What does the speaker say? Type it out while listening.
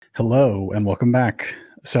Hello and welcome back.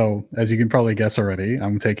 So, as you can probably guess already,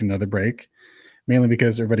 I'm taking another break, mainly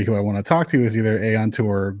because everybody who I want to talk to is either A, on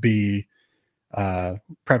tour, B,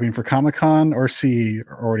 prepping for Comic-Con, or C,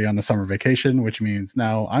 already on a summer vacation, which means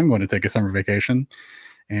now I'm going to take a summer vacation.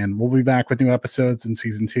 And we'll be back with new episodes in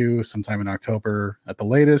season 2 sometime in October at the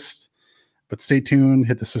latest. But stay tuned,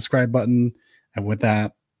 hit the subscribe button. And with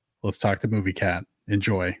that, let's talk to MovieCat.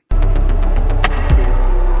 Enjoy.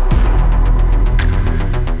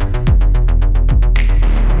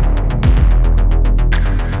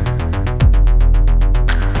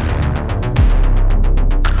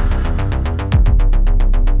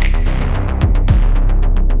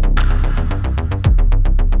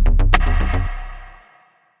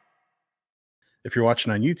 If you're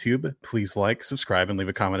watching on YouTube, please like, subscribe, and leave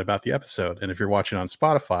a comment about the episode. And if you're watching on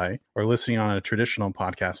Spotify or listening on a traditional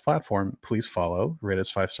podcast platform, please follow, rate us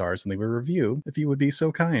 5 stars, and leave a review if you would be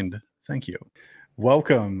so kind. Thank you.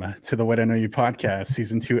 Welcome to the What I Know You podcast,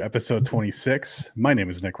 season 2, episode 26. My name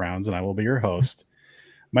is Nick Rounds, and I will be your host.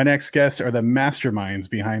 My next guests are the masterminds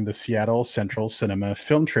behind the Seattle Central Cinema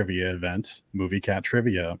film trivia event, MovieCat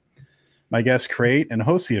Trivia. My guests create and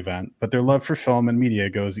host the event, but their love for film and media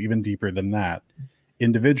goes even deeper than that.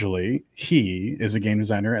 Individually, he is a game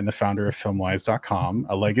designer and the founder of Filmwise.com,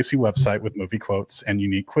 a legacy website with movie quotes and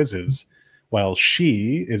unique quizzes, while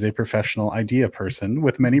she is a professional idea person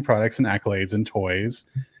with many products and accolades in toys,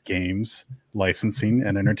 games, licensing,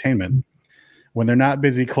 and entertainment. When they're not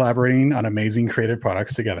busy collaborating on amazing creative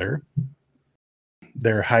products together,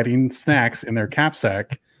 they're hiding snacks in their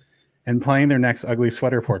capsack and playing their next ugly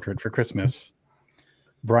sweater portrait for Christmas.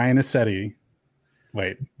 Brian Aceti.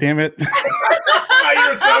 Wait, damn it.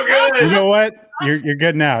 You're so good. You know what? You're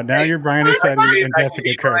good now. Now you're Brian Aceti and Jessica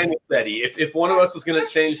Kirk. Brian Aceti. If one of us was going to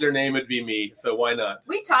change their name, it'd be me. So why not?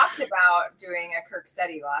 We talked about doing a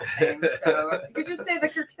Kirksetti last name, so you could just say the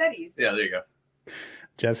Kirksettis. Yeah, there you go.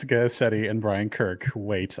 Jessica Aceti and Brian Kirk.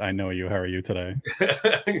 Wait, I know you. How are you today?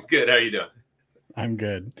 Good. How are you doing? I'm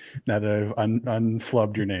good. Now that I've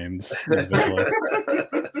unflubbed your names.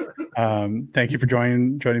 Thank you for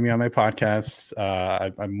joining me on my podcast.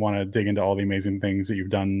 I want to dig into all the amazing things that you've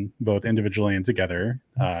done both individually and together,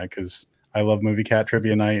 because I love MovieCat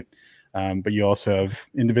Trivia Night, but you also have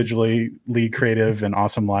individually lead creative and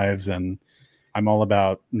awesome lives, and I'm all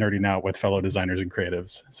about nerding out with fellow designers and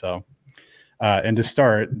creatives. So, and to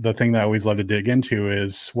start, the thing that I always love to dig into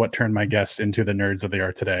is what turned my guests into the nerds that they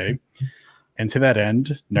are today. And to that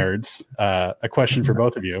end, nerds, a question for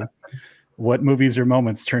both of you. What movies or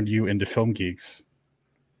moments turned you into film geeks?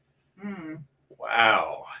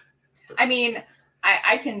 Wow. I mean,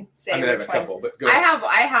 I can say which ones. Couple, but go I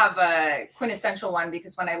ahead. have a quintessential one,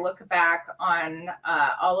 because when I look back on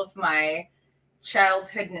all of my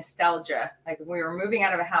childhood nostalgia, like we were moving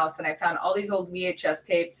out of a house and I found all these old VHS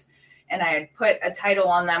tapes and I had put a title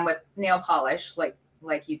on them with nail polish, like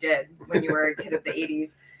you did when you were a kid of the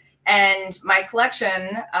 80s. And my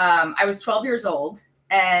collection, I was 12 years old,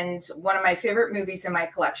 and one of my favorite movies in my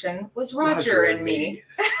collection was Roger and Me.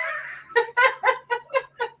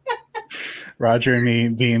 Roger and Me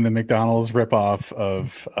being the McDonald's ripoff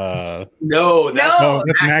of... No,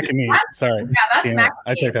 that's Mac and Me. Sorry. Yeah, that's Mac and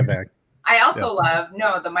Me. I take that back. I also love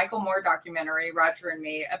the Michael Moore documentary, Roger and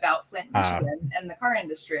Me, about Flint, Michigan and the car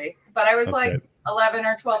industry. But I was good. 11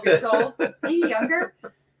 or 12 years old. Maybe younger.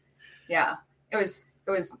 Yeah, it was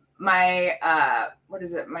my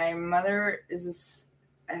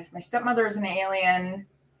my stepmother is an alien,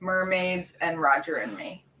 mermaids, and Roger and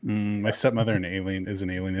Me. My stepmother is an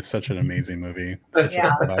alien is such an amazing movie.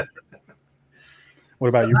 Yeah. What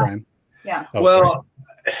about you, Brian? Yeah. Well,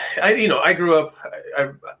 I grew up.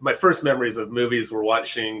 My first memories of movies were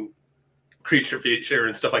watching Creature Feature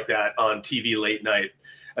and stuff like that on TV late night.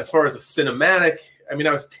 As far as a cinematic, I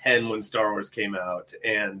was 10 when Star Wars came out,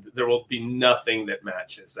 and there will be nothing that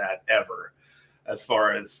matches that ever. As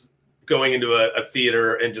far as going into a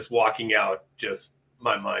theater and just walking out, just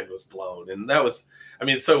my mind was blown. And that was,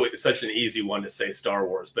 it's such an easy one to say Star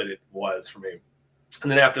Wars, but it was for me. And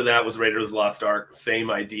then after that was Raiders of the Lost Ark, same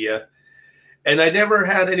idea. And I never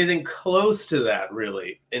had anything close to that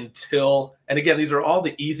really until, and again, these are all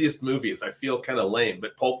the easiest movies. I feel kind of lame,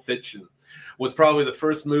 but Pulp Fiction was probably the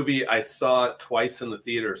first movie I saw twice in the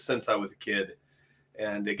theater since I was a kid.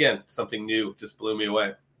 And again, something new just blew me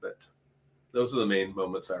away. But those are the main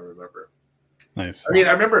moments I remember. Nice. I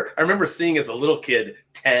remember seeing as a little kid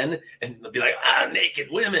 10 and be like, naked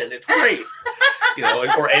women. It's great.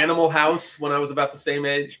 Or Animal House when I was about the same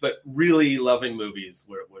age, but really loving movies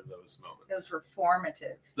were those moments. Those were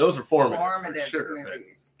formative. For sure,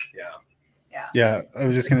 movies. But, yeah. Yeah, I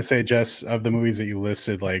was just gonna say, Jess, of the movies that you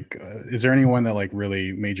listed, like, is there anyone that like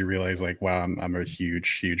really made you realize, like, wow, I'm a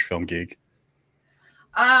huge film geek?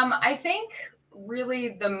 I think really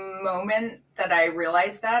the moment that I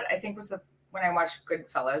realized that, I think, was when I watched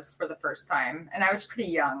Goodfellas for the first time, and I was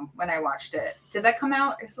pretty young when I watched it. Did that come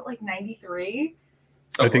out? Is it like 93?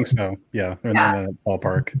 I think so. Yeah, in the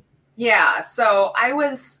ballpark. Yeah, so I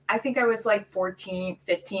think I was like 14,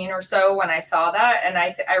 15 or so when I saw that. And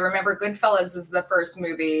I remember Goodfellas is the first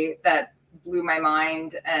movie that blew my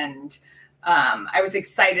mind. And I was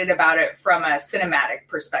excited about it from a cinematic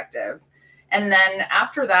perspective. And then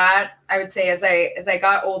after that, I would say as I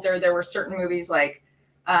got older, there were certain movies like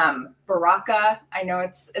Baraka. I know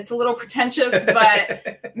it's a little pretentious,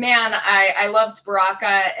 but man, I loved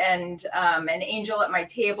Baraka, and An Angel at My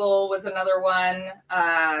Table was another one.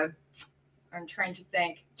 I'm trying to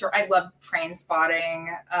think. I love Train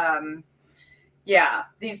Spotting. Yeah,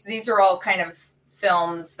 these are all kind of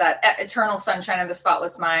films that Eternal Sunshine of the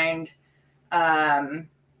Spotless Mind. Yeah.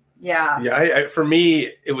 For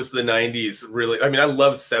me, it was the 90s. Really, I mean, I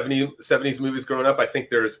loved 70s movies growing up. I think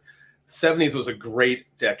 70s was a great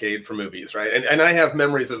decade for movies, right? And I have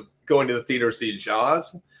memories of going to the theater to see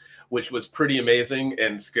Jaws, which was pretty amazing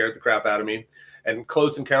and scared the crap out of me. And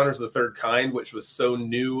Close Encounters of the Third Kind, which was so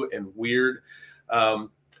new and weird. And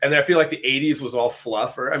I feel like the 80s was all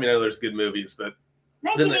fluff. I mean, I know there's good movies, but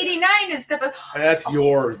 1989 is that's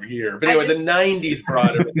your year. But anyway, the 90s brought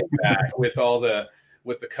everything back with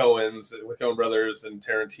the Coens, with Coen brothers and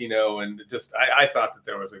Tarantino. And just, I thought that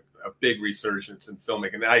there was a big resurgence in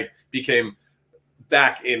filmmaking. I became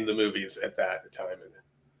back in the movies at that time.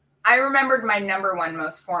 I remembered my number one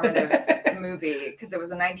most formative movie because it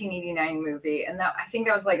was a 1989 movie. And I think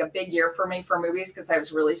that was like a big year for me for movies because I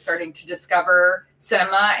was really starting to discover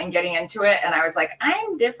cinema and getting into it. And I was like,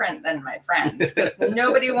 I'm different than my friends because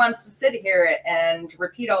nobody wants to sit here and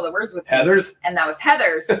repeat all the words with me. Heathers? And that was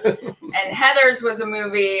Heathers. And Heathers was a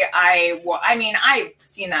movie I've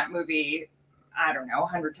seen that movie, I don't know,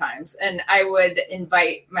 100 times. And I would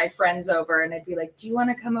invite my friends over and I'd be like, do you want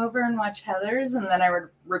to come over and watch Heathers? And then I would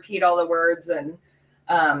repeat all the words and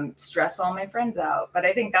stress all my friends out. But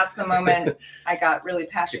I think that's the moment I got really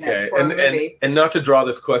passionate for a movie. And not to draw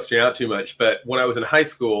this question out too much, but when I was in high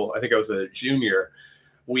school, I think I was a junior,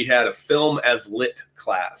 we had a film as lit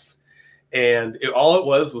class. And all it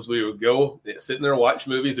was we would go sit in there and watch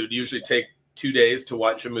movies. It would usually take 2 days to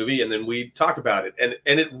watch a movie, and then we'd talk about it.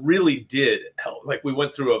 And it really did help. Like we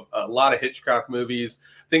went through a lot of Hitchcock movies,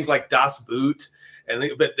 things like Das Boot,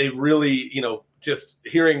 but they really, just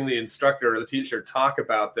hearing the instructor or the teacher talk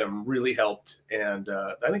about them really helped. And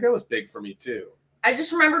I think that was big for me too. I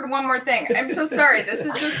just remembered one more thing. I'm so sorry. This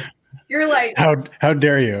is just, you're like, how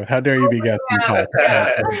dare you? How dare you be guessing?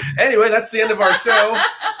 Anyway, that's the end of our show.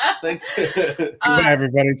 Thanks. Goodbye,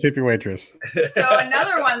 everybody. Tip your waitress. So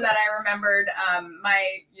another one that I remembered, my,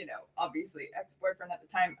 obviously ex-boyfriend at the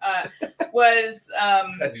time, was Had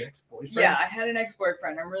an ex-boyfriend? Yeah, I had an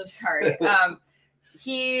ex-boyfriend. I'm really sorry.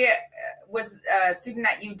 He was a student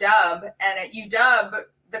at UW, and at UW,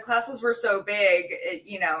 the classes were so big,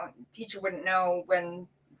 teacher wouldn't know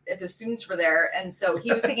if the students were there. And so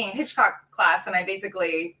he was taking a Hitchcock class, and I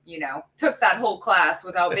basically, took that whole class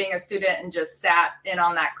without being a student and just sat in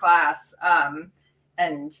on that class.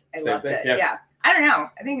 And I loved it. Yeah. I don't know.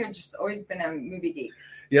 I think I've just always been a movie geek.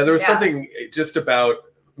 Yeah, there was something just about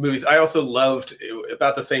movies. I also loved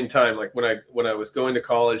about the same time, like when I was going to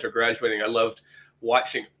college or graduating, I loved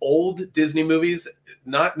watching old Disney movies,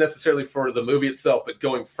 not necessarily for the movie itself, but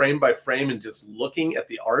going frame by frame and just looking at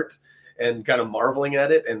the art and kind of marveling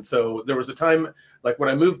at it. And so there was a time, like when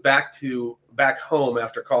I moved back home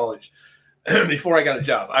after college, before I got a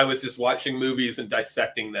job, I was just watching movies and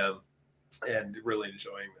dissecting them and really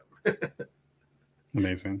enjoying them.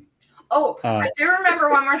 Amazing. Oh, I do remember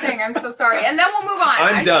one more thing. I'm so sorry. And then we'll move on.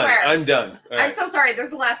 I'm done. All I'm so sorry. This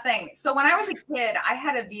is the last thing. So when I was a kid, I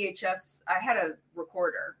had a VHS, I had a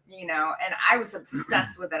recorder, and I was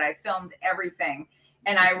obsessed with it. I filmed everything.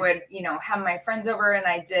 And I would, have my friends over, and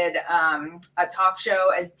I did a talk show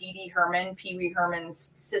as Dee Dee Herman, Pee Wee Herman's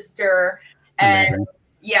sister. And Amazing.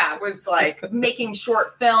 Yeah, it was like making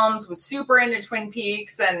short films, was super into Twin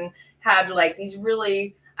Peaks, and had like these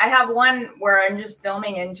really, I have one where I'm just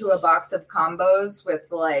filming into a box of combos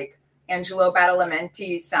with like Angelo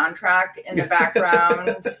Badalamenti's soundtrack in the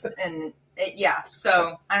background. And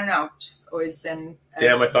so I don't know, just always been.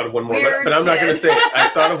 Damn, I thought of one more, but I'm not going to say it. I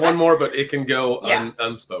thought of one more, but it can go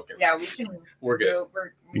unspoken. Yeah, we can. We're good.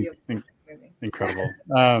 Incredible.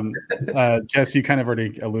 Jess, you kind of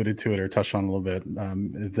already alluded to it or touched on a little bit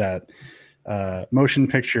that motion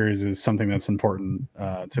pictures is something that's important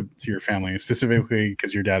to your family, specifically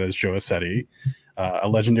because your dad is Joe Aceti, a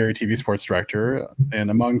legendary TV sports director,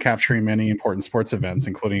 and among capturing many important sports events,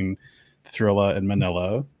 including Thrilla and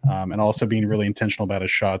Manila, and also being really intentional about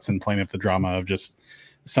his shots and playing up the drama of just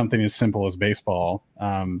something as simple as baseball.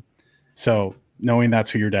 So knowing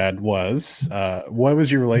that's who your dad was, what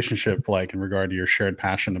was your relationship like in regard to your shared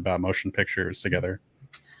passion about motion pictures together?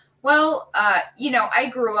 Well,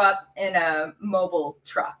 I grew up in a mobile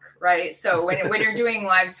truck, right? So when you're doing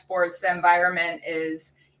live sports, the environment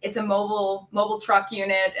it's a mobile truck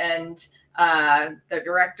unit, and the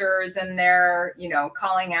director is in there,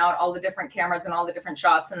 calling out all the different cameras and all the different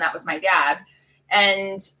shots. And that was my dad.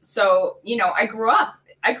 And so, I grew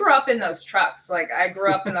up in those trucks. Like I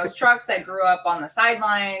grew up in those trucks. I grew up on the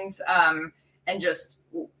sidelines, and just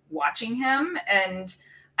watching him. And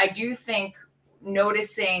I do think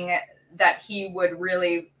noticing that he would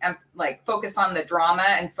really focus on the drama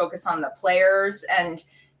and focus on the players, and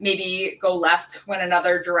maybe go left when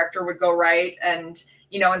another director would go right. And,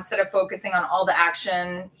 instead of focusing on all the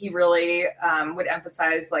action, he really would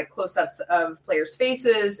emphasize like close-ups of players'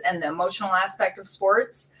 faces and the emotional aspect of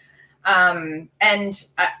sports. And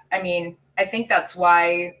I think that's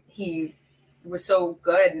why he was so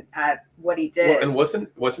good at what he did. Well, and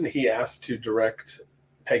wasn't he asked to direct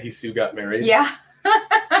Peggy Sue Got Married? Yeah.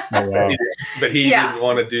 Oh, wow. But he didn't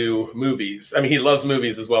want to do movies. I mean, he loves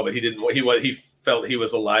movies as well, but he felt he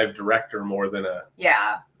was a live director more than a...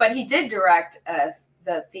 Yeah, but he did direct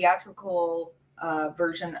the theatrical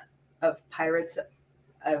version of Pirates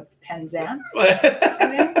of Penzance.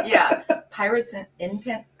 Yeah, Pirates of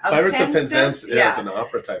Penzance is an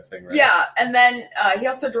opera type thing, right? Yeah, and then he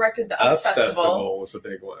also directed the US Festival. Was a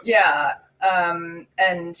big one. Yeah,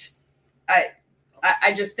 and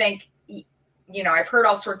I just think... I've heard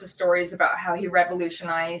all sorts of stories about how he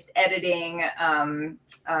revolutionized editing, and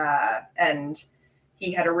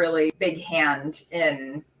he had a really big hand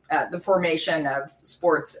in the formation of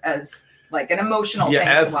sports as like an emotional thing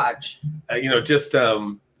to watch. Just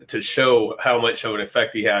to show how much of an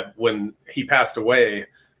effect he had when he passed away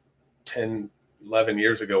 10, 11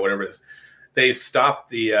 years ago, whatever it is. They stopped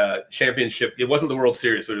the championship. It wasn't the World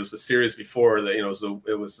Series, but it was the series before that. It was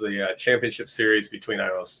the championship series between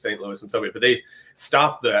St. Louis and Soviet. But they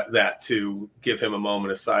stopped that to give him a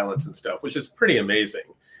moment of silence and stuff, which is pretty amazing.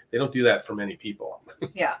 They don't do that for many people.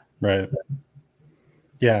 Yeah. Right.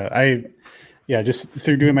 Yeah. Just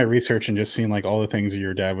through doing my research and just seeing like all the things that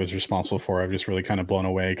your dad was responsible for, I'm just really kind of blown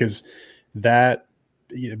away, because that.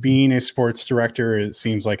 Being a sports director, it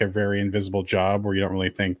seems like a very invisible job where you don't really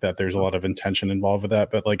think that there's a lot of intention involved with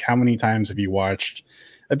that. But like, how many times have you watched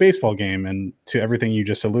a baseball game, and to everything you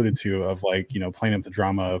just alluded to of like, playing up the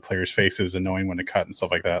drama of players' faces and knowing when to cut and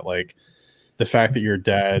stuff like that. Like the fact that your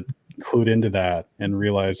dad clued into that and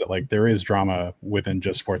realized that like there is drama within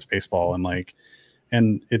just sports baseball,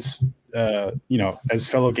 and it's, as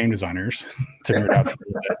fellow game designers to nerd out for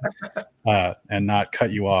a bit, and not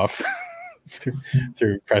cut you off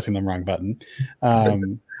through pressing the wrong button.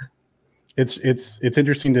 It's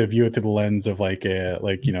interesting to view it through the lens of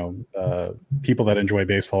people that enjoy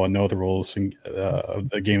baseball and know the rules of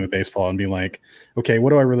the game of baseball, and be like, okay, what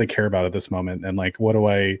do I really care about at this moment? And like, what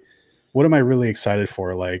am I really excited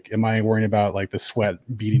for? Like, am I worrying about like the sweat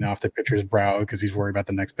beating off the pitcher's brow because he's worried about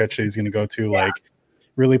the next pitch that he's going to go to? Yeah. Like,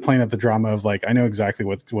 really playing up the drama of like, I know exactly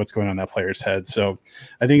what's going on in that player's head. So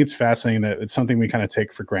I think it's fascinating that it's something we kind of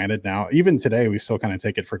take for granted now. Even today, we still kind of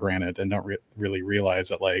take it for granted and don't really realize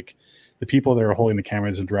that like the people that are holding the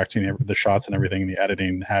cameras and directing the shots and everything in the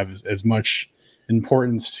editing have as much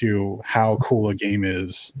importance to how cool a game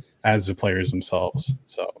is as the players themselves.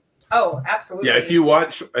 So. Oh, absolutely. Yeah. If you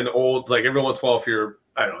watch an old, like every once in a while,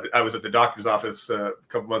 I was at the doctor's office a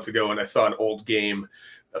couple months ago and I saw an old game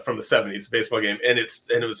from the 70s, baseball game, and it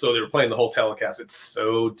was so they were playing the whole telecast. It's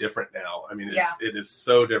so different now. I mean, it is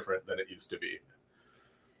so different than it used to be.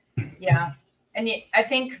 Yeah, and I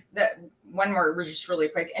think that one more just really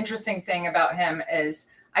quick interesting thing about him is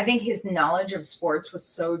I think his knowledge of sports was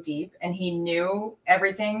so deep, and he knew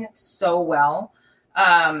everything so well.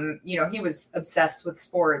 He was obsessed with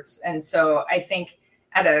sports, and so I think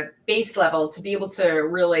at a base level to be able to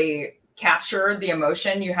really capture the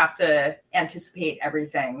emotion, you have to anticipate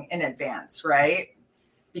everything in advance, right?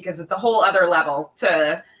 Because it's a whole other level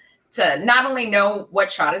to not only know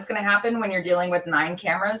what shot is going to happen when you're dealing with 9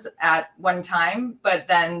 cameras at one time, but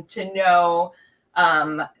then to know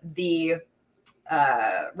the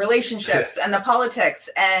relationships and the politics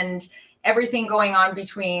and everything going on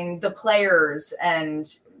between the players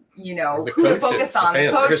and who to focus on,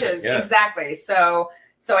 the coaches. Yeah. Exactly. So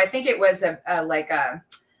I think it was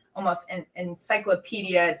almost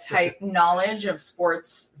encyclopedia type knowledge of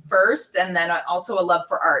sports first, and then also a love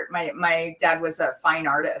for art. My dad was a fine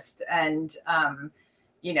artist, and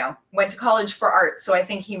went to college for art. So I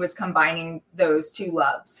think he was combining those two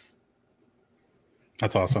loves.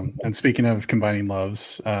 That's awesome. And speaking of combining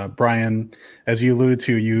loves, Brian, as you alluded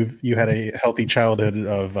to, you had a healthy childhood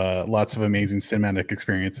of lots of amazing cinematic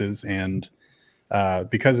experiences, and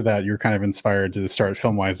because of that, you're kind of inspired to start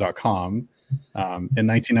Filmwise.com in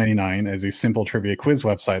 1999 as a simple trivia quiz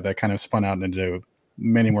website that kind of spun out into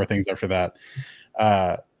many more things after that.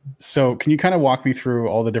 So can you kind of walk me through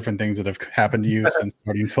all the different things that have happened to you since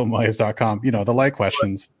starting Filmwise.com? The light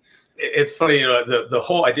questions. It's funny, the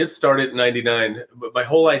whole, I did start it in 99, but my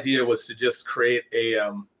whole idea was to just create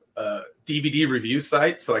a DVD review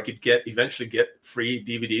site so I could eventually get free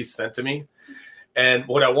DVDs sent to me. And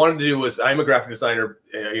what I wanted to do was, I'm a graphic designer.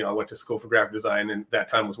 I went to school for graphic design, and that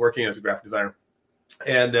time was working as a graphic designer.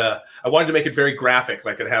 And I wanted to make it very graphic,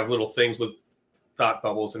 like I'd have little things with thought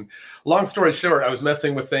bubbles. And long story short, I was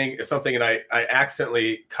messing with something, and I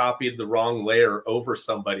accidentally copied the wrong layer over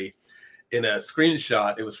somebody in a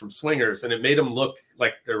screenshot. It was from Swingers, and it made them look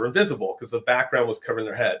like they're invisible because the background was covering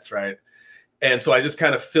their heads, right? And so I just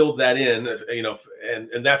kind of filled that in,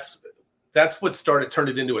 and that's what turned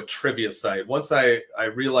it into a trivia site. Once I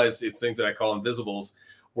realized these things that I call invisibles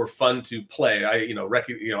were fun to play. I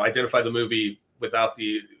identify the movie without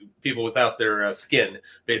the people without their skin.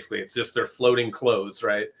 Basically, it's just their floating clothes,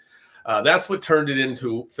 right? That's what turned it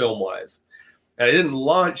into Filmwise. And I didn't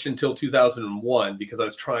launch until 2001 because I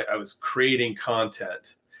was creating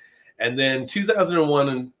content. And then 2001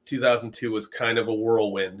 and 2002 was kind of a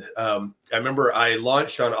whirlwind. I remember I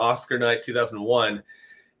launched on Oscar night 2001,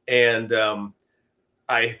 and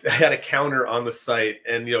I had a counter on the site.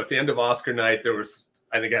 And, at the end of Oscar night,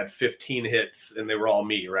 I think I had 15 hits, and they were all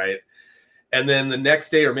me, right? And then the next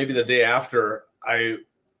day, or maybe the day after,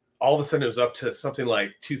 all of a sudden it was up to something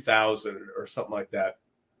like 2,000 or something like that.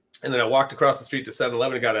 And then I walked across the street to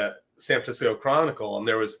 7-Eleven and got a San Francisco Chronicle, and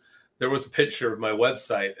there was a picture of my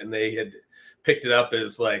website, and they had picked it up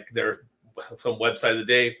as like some website of the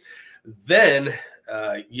day. Then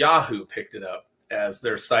Yahoo picked it up as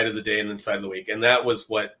their site of the day and then site of the week, and that was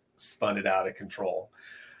what spun it out of control.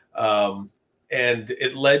 And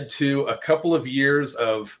it led to a couple of years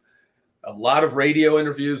of a lot of radio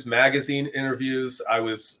interviews, magazine interviews.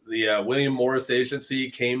 The William Morris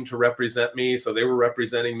Agency came to represent me, so they were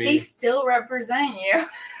representing me. They still represent you.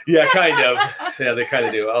 Yeah, kind of. Yeah, they kind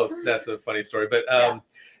of do. Oh, that's a funny story. But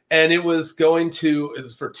and it was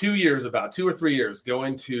for 2 years, about 2 or 3 years,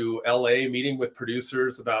 going to LA, meeting with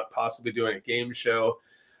producers about possibly doing a game show,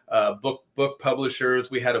 book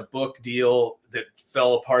publishers. We had a book deal that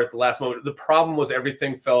fell apart at the last moment. The problem was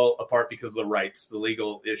everything fell apart because of the rights, the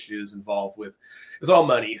legal issues involved with it was all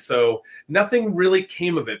money. So nothing really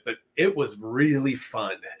came of it, but it was really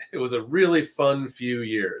fun. It was a really fun few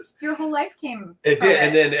years. Your whole life came. It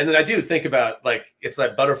did. And then I do think about, like, it's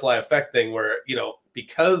that butterfly effect thing where,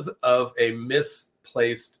 because of a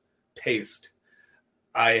misplaced paste,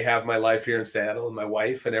 I have my life here in Seattle and my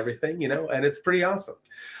wife and everything, and it's pretty awesome.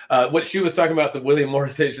 What she was talking about, the William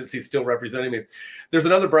Morris Agency still representing me. There's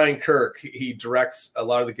another Brian Kirk. He directs a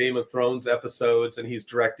lot of the Game of Thrones episodes, and he's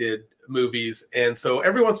directed movies. And so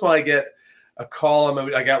every once in a while I get a call.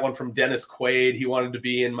 I got one from Dennis Quaid. He wanted to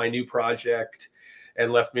be in my new project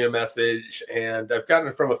and left me a message. And I've gotten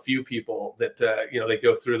it from a few people that, they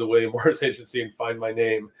go through the William Morris Agency and find my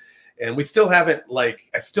name. And we still haven't,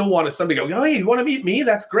 I still wanted somebody to go, oh, hey, you want to meet me?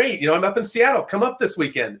 That's great. I'm up in Seattle. Come up this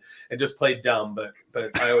weekend, and just play dumb.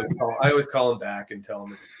 But I always call them back and tell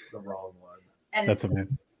them it's the wrong one. And that's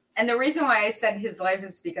amazing. And the reason why I said his life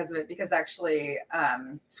is because of it, because actually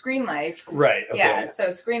Screen Life. Right. Okay. Yeah. So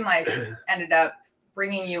Screen Life ended up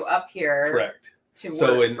bringing you up here. Correct.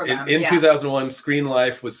 So in 2001, Screen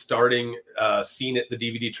Life was starting Seen It, the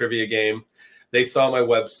DVD trivia game. They saw my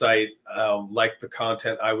website, liked the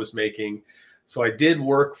content I was making. So I did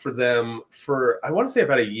work for them for, I want to say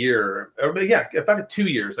about a year, about 2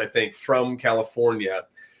 years, I think, from California.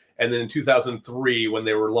 And then in 2003, when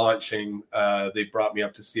they were launching, they brought me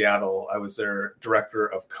up to Seattle. I was their director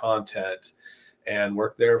of content and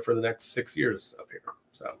worked there for the next 6 years up here.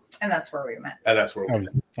 So, and that's where we met. And that's where we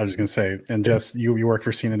met. I was just going to say, and Jess, you worked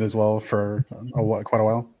for Seen It as well for quite a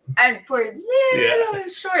while? And for a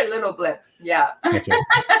short little blip. Yeah. Okay.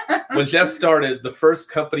 When Jess started, the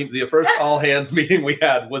first all hands meeting we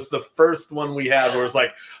had was the first one we had where it was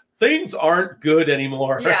like, things aren't good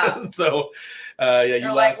anymore. Yeah. So Yeah, you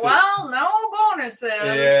They're lasted. like, well, no bonuses.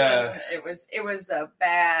 Yeah. And it was a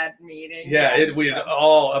bad meeting. Yeah, we had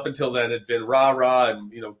all up until then had been rah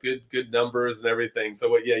and good numbers and everything.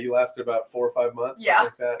 So you lasted about 4 or 5 months. Yeah,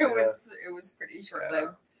 like that. it was pretty short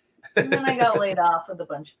lived. And then I got laid off with a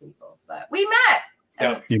bunch of people, but we met.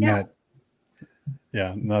 Yeah, you met.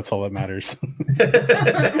 Yeah, that's all that matters.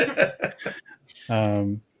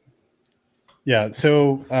 Yeah,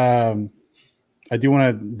 so I do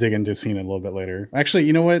want to dig into Scene It a little bit later. Actually,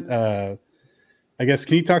 you know what? I guess,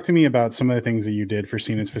 can you talk to me about some of the things that you did for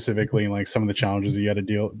Scene It specifically, and like some of the challenges that you had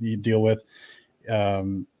to deal with,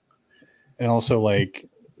 and also like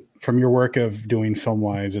from your work of doing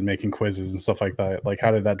Filmwise and making quizzes and stuff like that, like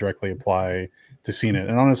how did that directly apply to Scene It?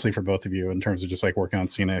 And honestly, for both of you, in terms of just like working on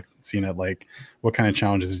Scene It, like what kind of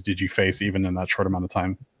challenges did you face even in that short amount of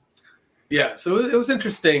time? Yeah, so it was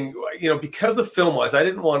interesting, because of Filmwise, I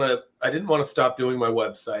didn't want to stop doing my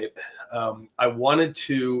website. I wanted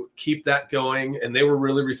to keep that going, and they were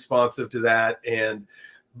really responsive to that.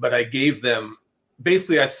 But I gave them,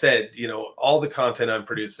 basically I said, all the content I'm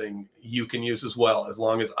producing, you can use as well, as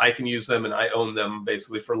long as I can use them and I own them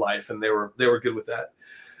basically for life. And they were good with that.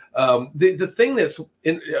 The thing that's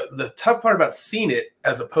the tough part about Scene It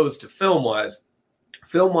as opposed to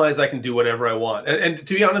Filmwise, I can do whatever I want. And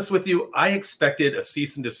to be honest with you, I expected a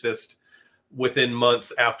cease and desist within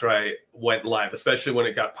months after I went live, especially when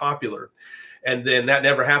it got popular. And then that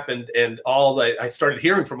never happened. And I started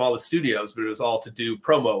hearing from all the studios, but it was all to do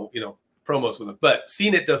promos with them. But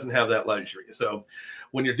Scene It doesn't have that luxury. So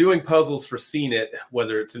when you're doing puzzles for Scene It,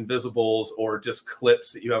 whether it's Invisibles or just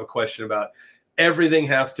clips that you have a question about, everything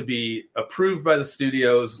has to be approved by the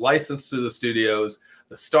studios, licensed to the studios.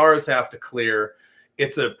 The stars have to clear.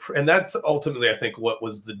 And that's ultimately, I think, what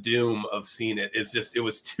was the doom of Scene It, is just, it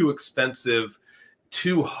was too expensive,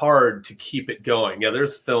 too hard to keep it going. Yeah,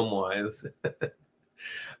 there's Filmwise,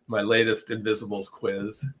 my latest Invisibles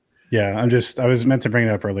quiz. Yeah, I was meant to bring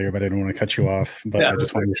it up earlier, but I didn't want to cut you off. But I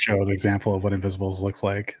just wanted to show an example of what Invisibles looks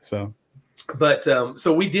like. So, but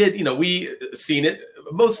so we did, we Scene It.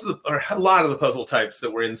 A lot of the puzzle types that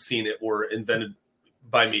were in Scene It were invented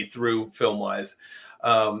by me through Filmwise.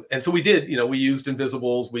 And so we did, we used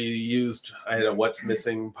Invisibles. I had a What's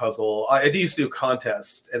Missing puzzle. I used to do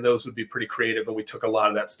contests, and those would be pretty creative. And we took a lot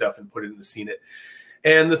of that stuff and put it into Scene It.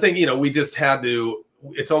 And the thing, we just had to,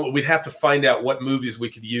 we'd have to find out what movies we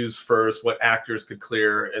could use first, what actors could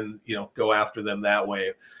clear, and, go after them that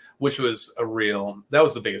way, which was that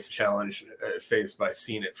was the biggest challenge faced by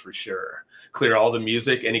Scene It for sure. Clear all the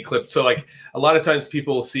music, any clip. So like a lot of times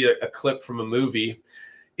people will see a clip from a movie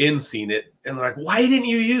in Scene It, and they're like, why didn't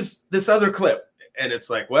you use this other clip? And it's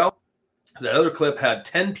like, well, the other clip had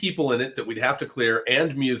 10 people in it that we'd have to clear,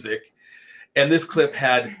 and music. And this clip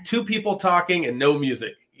had 2 people talking and no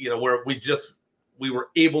music, where we were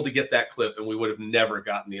able to get that clip, and we would have never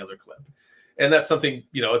gotten the other clip. And that's something,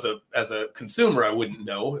 as a consumer, I wouldn't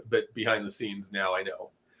know, but behind the scenes now I know.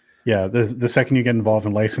 Yeah, the second you get involved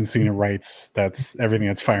in licensing and rights, that's everything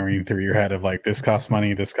that's firing through your head of like, this costs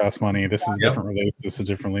money, this is a different release, this is a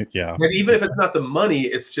different, yeah. And even if it's not the money,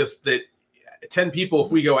 it's just that 10 people,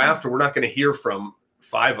 if we go after, we're not going to hear from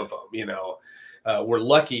 5 of them, We're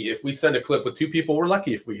lucky if we send a clip with 2 people, we're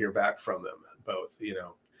lucky if we hear back from them both,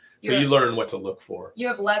 So you learn what to look for. You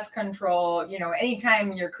have less control.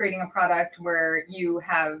 Anytime you're creating a product where you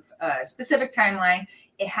have a specific timeline,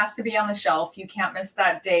 it has to be on the shelf. You can't miss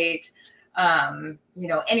that date.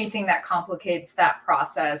 Anything that complicates that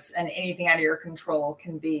process and anything out of your control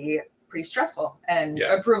can be pretty stressful. And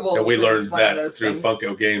approval. And we learned that through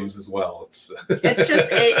Funko Games as well. It's just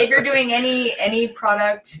if you're doing any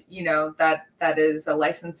product, that is a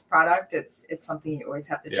licensed product, it's something you always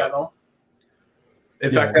have to juggle.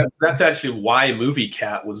 In fact, that's actually why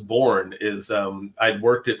MovieCat was born. Is I'd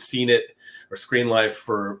worked at Scene It or Screen Life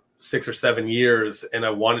for 6 or 7 years, and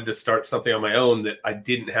I wanted to start something on my own that I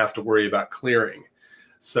didn't have to worry about clearing.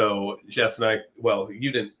 So Jess and I, well,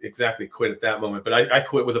 you didn't exactly quit at that moment, but I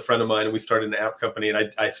quit with a friend of mine, and we started an app company,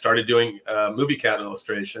 and I started doing MovieCat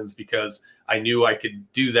illustrations because I knew I could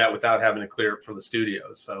do that without having to clear it from the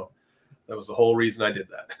studios. So that was the whole reason I did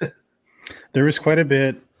that. There was quite a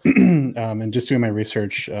bit. And just doing my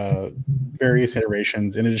research, various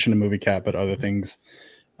iterations in addition to MovieCat, but other things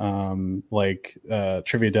like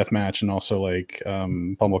Trivia Deathmatch and also like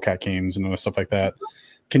Bumblecat games and stuff like that.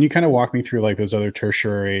 Can you kind of walk me through like those other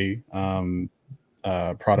tertiary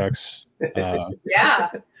products? Yeah,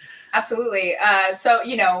 absolutely. So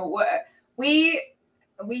we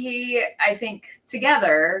I think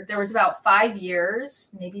together there was about 5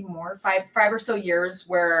 years, maybe more, five or so years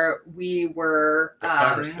where we were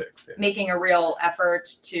 5 or 6, making a real effort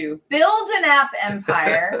to build an app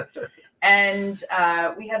empire. And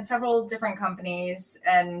we had several different companies,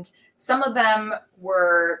 and some of them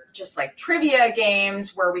were just like trivia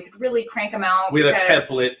games where we could really crank them out. We had a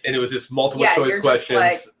template, and it was just multiple choice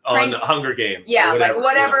questions on Hunger Games. Yeah,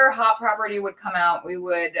 whatever hot property would come out, we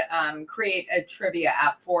would create a trivia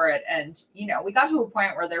app for it. And, we got to a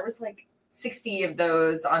point where there was like 60 of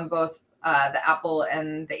those on both the Apple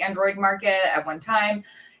and the Android market at one time.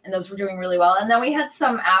 And those were doing really well. And then we had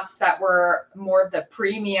some apps that were more of the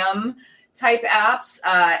premium type apps.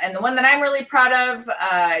 And the one that I'm really proud of,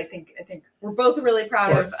 I think we're both really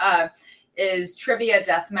proud of, is Trivia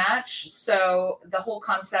Deathmatch. So the whole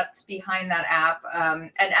concept behind that app,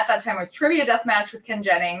 and at that time was Trivia Deathmatch with Ken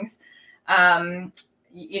Jennings.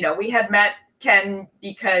 We had met Ken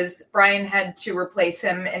because Brian had to replace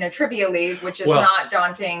him in a trivia league, which is not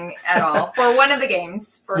daunting at all for one of the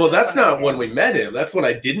games. That's not when we met him. That's when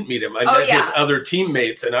I didn't meet him. I met his other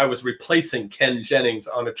teammates, and I was replacing Ken Jennings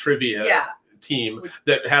on a trivia team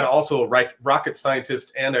that had also a rocket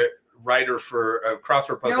scientist and a writer for a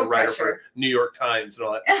crossword puzzle writer for New York Times and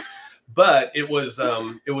all that. But it was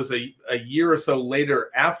a year or so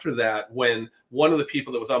later after that when one of the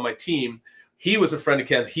people that was on my team, he was a friend of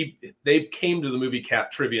Ken's. They came to the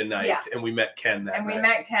MovieCat trivia night, and we met Ken that night. We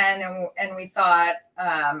met Ken, and we thought,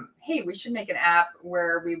 hey, we should make an app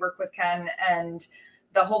where we work with Ken. And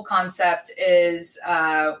the whole concept is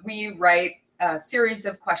we write a series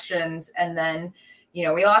of questions, and then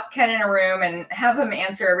we lock Ken in a room and have him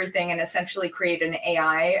answer everything, and essentially create an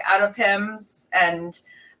AI out of him, and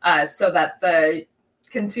so that the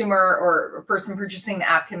consumer or person purchasing the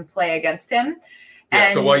app can play against him.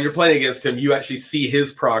 Yeah, so while you're playing against him, you actually see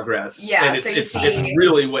his progress. Yeah, and it's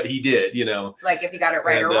really what he did, Like if he got it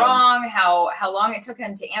right or wrong, how long it took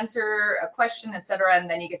him to answer a question, et cetera. And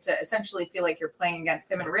then you get to essentially feel like you're playing against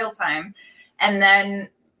him in real time. And then,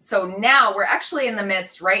 so now we're actually in the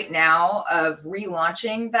midst right now of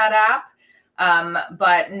relaunching that app.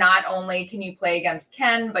 But not only can you play against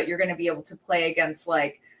Ken, but you're going to be able to play against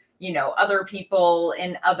other people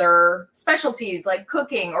in other specialties like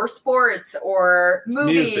cooking or sports or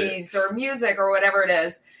movies or music or whatever it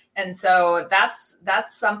is. And so that's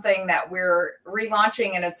something that we're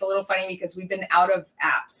relaunching. And it's a little funny because we've been out of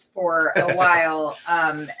apps for a while,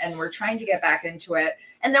 and we're trying to get back into it.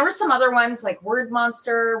 And there were some other ones like Word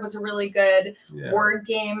Monster was a really good word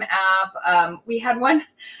game app. We had one,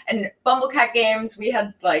 and BumbleCat Games, we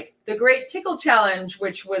had like the Great Tickle Challenge,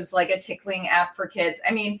 which was like a tickling app for kids.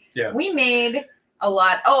 I mean, we made a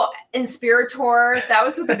lot. Oh, Inspirator, that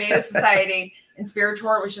was with the Beta Society.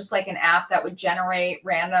 Inspirator was just like an app that would generate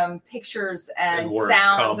random pictures and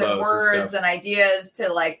sounds and words and ideas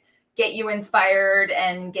to like get you inspired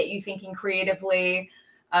and get you thinking creatively.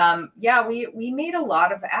 We made a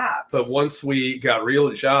lot of apps. But once we got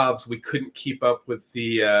real jobs, we couldn't keep up with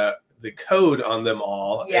the code on them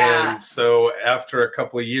all. Yeah. And so after a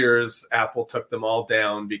couple of years, Apple took them all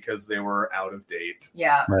down because they were out of date.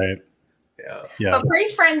 Yeah. Right. Yeah. But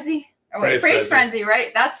Praise Frenzy. Praise Frenzy,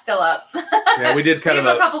 right? That's still up. Yeah, we did kind of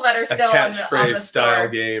a couple that are still on the style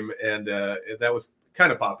game, and that was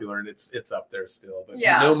kind of popular, and it's up there still. But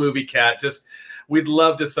no MovieCat. Just we'd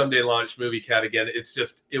love to someday launch MovieCat again. It's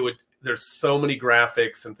just there's so many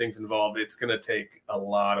graphics and things involved. It's going to take a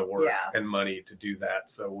lot of work and money to do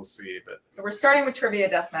that. So we'll see. But so we're starting with Trivia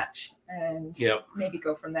Deathmatch, and maybe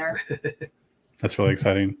go from there. That's really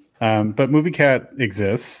exciting. But MovieCat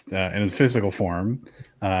exists in its physical form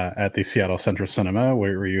at the Seattle Central Cinema,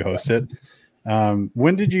 where you host it.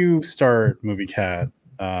 When did you start MovieCat?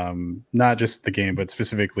 Not just the game, but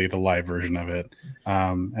specifically the live version of it.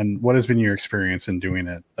 And what has been your experience in doing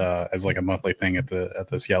it as like a monthly thing at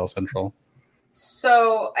the Seattle Central?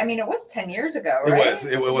 So, I mean, it was 10 years ago, right?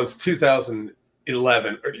 It was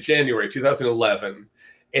 2011 or January 2011,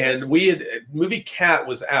 and MovieCat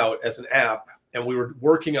was out as an app, and we were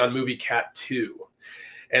working on MovieCat 2.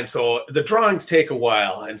 And so the drawings take a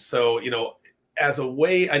while. And so, as a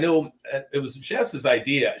way, I know it was Jess's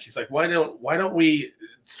idea. She's like, why don't we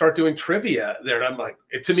start doing trivia there? And I'm like,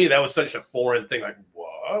 to me, that was such a foreign thing. Like,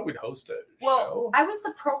 what? We'd host it. Well, I was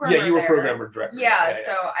the programmer. Yeah, you were programmer director. Yeah,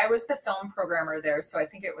 so I was the film programmer there. So I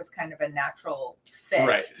think it was kind of a natural fit.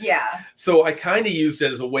 Right. Yeah. So I kind of used it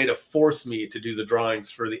as a way to force me to do the drawings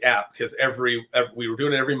for the app, because we were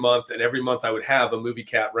doing it every month, and every month I would have a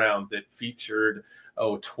MovieCat round that featured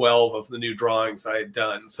 12 of the new drawings I had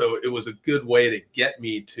done. So it was a good way to get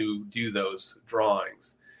me to do those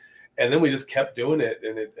drawings. And then we just kept doing it,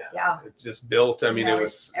 and it just built. I mean, it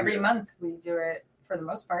was every month we do it for the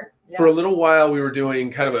most part. Yeah. For a little while, we were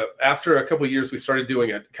doing kind of after a couple of years, we started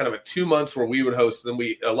doing a kind of a 2 months where we would host. Then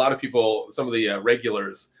a lot of people, some of the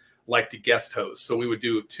regulars like to guest host. So we would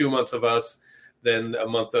do 2 months of us, then a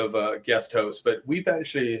month of guest host. But we've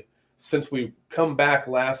actually, since we come back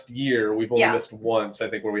last year, we've only missed once, I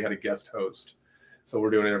think, where we had a guest host. So we're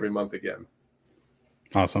doing it every month again.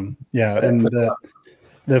 Awesome. Yeah. And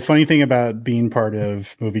the funny thing about being part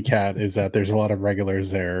of MovieCat is that there's a lot of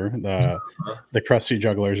regulars there. The crusty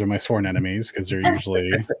jugglers are my sworn enemies because they're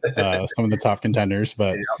usually some of the top contenders.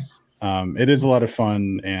 But it is a lot of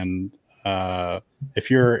fun. And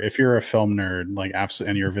if you're a film nerd, like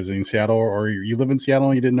and you're visiting Seattle, or you live in Seattle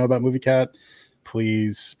and you didn't know about MovieCat,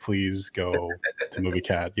 please go to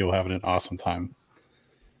MovieCat. You'll have an awesome time.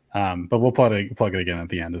 But we'll plug it again at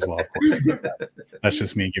the end as well, of course. That's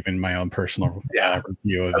just me giving my own personal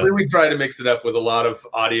review of it. We try to mix it up with a lot of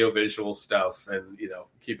audio-visual stuff and,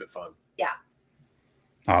 keep it fun. Yeah.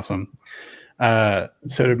 Awesome.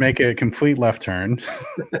 So to make a complete left turn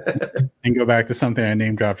and go back to something I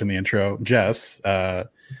name dropped in the intro, Jess.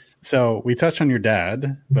 So we touched on your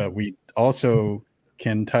dad, but we also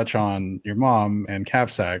can touch on your mom and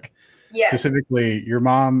Capsack. Yes. Specifically, your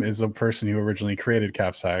mom is the person who originally created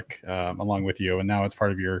Capsack along with you, and now it's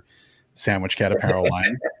part of your Sandwich Cat apparel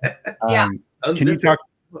line.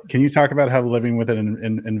 Can you talk about how living with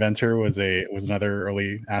an inventor was another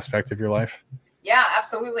early aspect of your life? Yeah,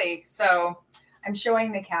 absolutely. So I'm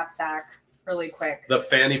showing the Capsack really quick. The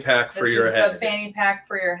fanny pack for your head. The fanny pack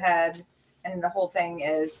for your head, and the whole thing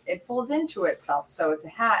is it folds into itself, so it's a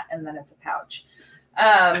hat and then it's a pouch.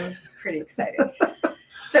 It's pretty exciting.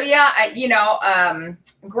 So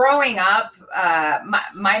growing up,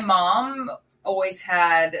 my mom always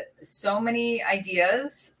had so many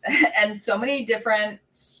ideas and so many different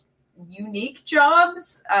unique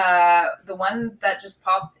jobs. The one that just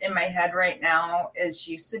popped in my head right now is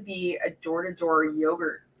she used to be a door-to-door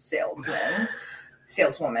yogurt saleswoman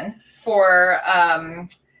for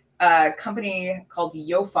a company called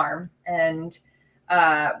Yo Farm, and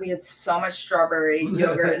we had so much strawberry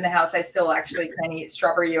yogurt in the house. I still actually can eat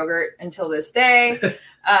strawberry yogurt until this day.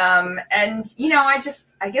 And,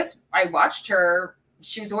 I guess I watched her.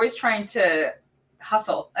 She was always trying to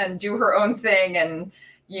hustle and do her own thing and,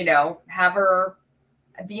 have her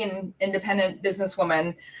be an independent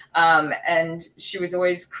businesswoman. And she was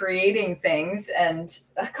always creating things, and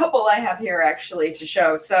a couple I have here actually to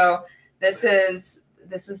show. So this is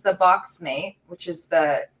the Boxmate, which is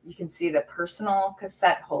you can see the personal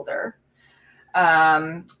cassette holder.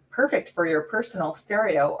 Perfect for your personal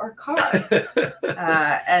stereo or car.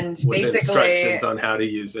 And with basically instructions on how to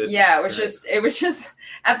use it. Yeah, it was just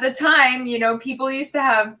at the time, people used to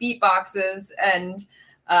have beat boxes, and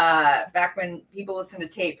back when people listened to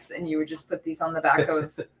tapes, and you would just put these on the back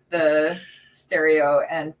of the stereo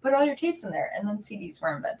and put all your tapes in there, and then CDs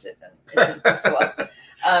were invented, and it didn't do so well.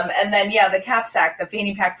 And then, the Capsack, the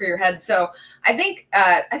fanny pack for your head. So I think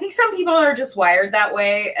some people are just wired that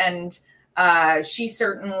way. And she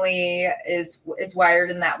certainly is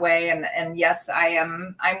wired in that way. And yes,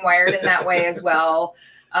 I'm wired in that way as well.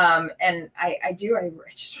 And I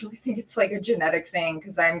just really think it's like a genetic thing,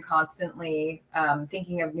 because I'm constantly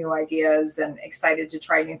thinking of new ideas and excited to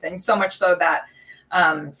try new things. So much so that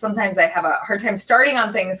sometimes I have a hard time starting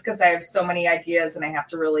on things because I have so many ideas and I have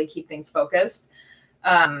to really keep things focused.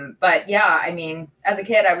 But yeah, I mean, as a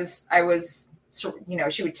kid, I was,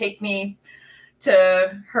 she would take me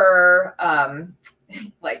to her,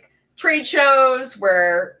 like trade shows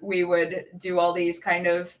where we would do all these kind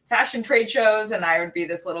of fashion trade shows. And I would be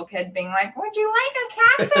this little kid being like, would you like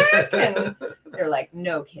a Capsack? And they're like,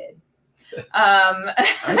 no, kid.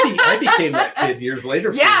 I became that kid years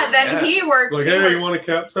later. He worked. Like, hey, you want a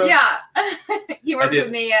Capsack? Yeah, he worked with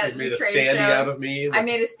me at the trade shows. Out of me. I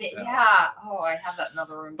made a stand. Yeah. Oh, I have that in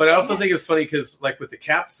another room. But I also think it's funny because, like with the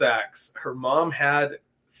Capsacks, her mom had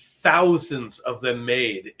thousands of them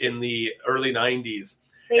made in the early '90s,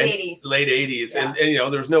 late '80s, yeah.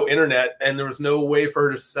 And there was no internet and there was no way for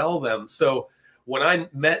her to sell them. So when I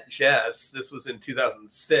met Jess, this was in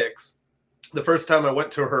 2006. The first time I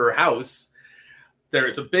went to her house,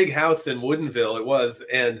 it's a big house in Woodinville, it was,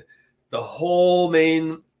 and the whole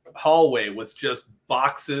main hallway was just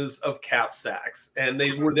boxes of Capsacks, and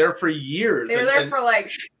they were there for years. They were there for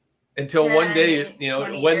like until 10, one day,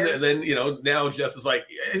 when years. Then now Jess is like,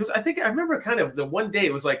 I think I remember kind of the one day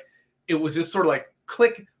it was just sort of like,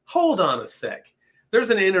 click, hold on a sec. There's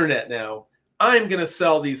an internet now. I'm going to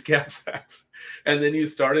sell these Capsacks. And then you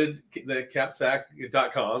started the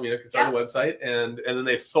capsack.com, started the website, and then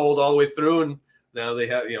they sold all the way through. And now they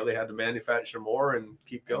had to manufacture more and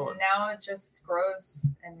keep going. And now it just grows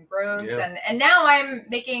and grows. Yeah. And now I'm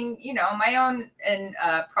making, my own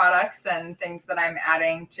products and things that I'm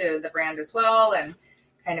adding to the brand as well, and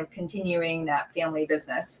kind of continuing that family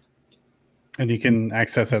business. And you can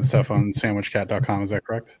access that stuff on sandwichcat.com. Is that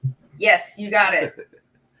correct? Yes, you got it.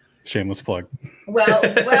 Shameless plug.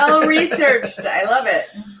 Well researched. I love it.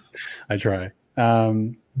 I try.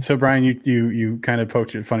 So Brian, you kind of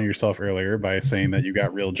poked fun of yourself earlier by saying that you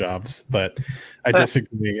got real jobs, but I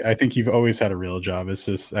disagree. I think you've always had a real job. It's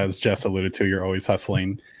just, as Jess alluded to, you're always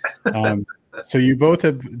hustling. So you both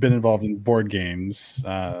have been involved in board games,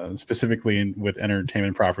 specifically with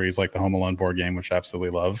entertainment properties like the Home Alone board game, which I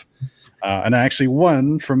absolutely love. And I actually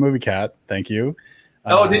won from MovieCat. Thank you.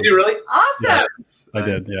 Oh, did you really? Awesome. Yes, I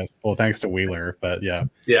did. Yes. Well, thanks to Wheeler, but yeah.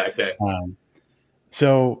 Yeah. Okay.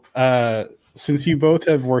 So since you both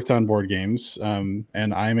have worked on board games, and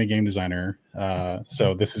I'm a game designer,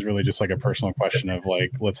 so this is really just like a personal question of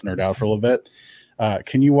like, let's nerd out for a little bit.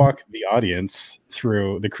 Can you walk the audience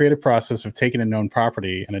through the creative process of taking a known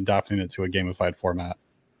property and adopting it to a gamified format?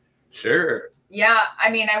 Sure. Yeah, I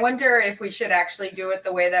mean, I wonder if we should actually do it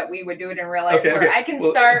the way that we would do it in real life. Okay. I can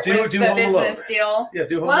start with the business deal. Yeah,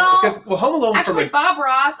 do Home Alone. Well, Home Alone. Actually, Bob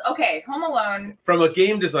Ross. Okay, Home Alone. From a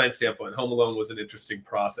game design standpoint, Home Alone was an interesting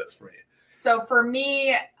process for me. So for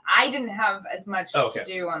me, I didn't have as much to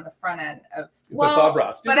do on the front end of. But Bob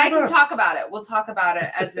Ross. But I can talk about it. We'll talk about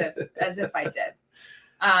it as if I did.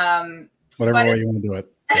 Whatever way you want to do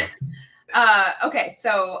it. Yeah. Okay,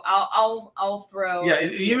 so I'll throw. Yeah,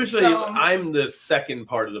 usually I'm the second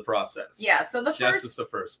part of the process. Yeah, so Jess is the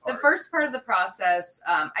first part. The first part of the process,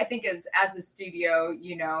 I think, is as a studio,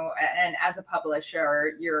 and as a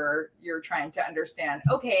publisher, you're trying to understand.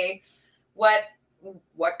 Okay, what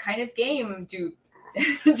kind of game do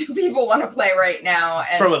people want to play right now?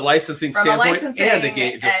 And from a licensing standpoint and a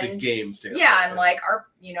game standpoint. Yeah, and like our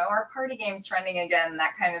party games trending again,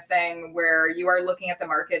 that kind of thing, where you are looking at the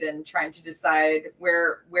market and trying to decide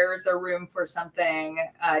where is there room for something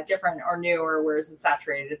different or new, or where is it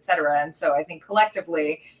saturated, et cetera. And so I think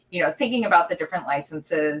collectively, thinking about the different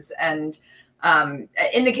licenses, and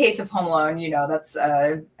in the case of Home Alone, that's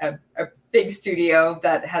a big studio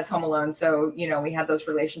that has Home Alone. So, we had those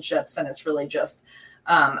relationships, and it's really just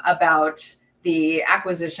about the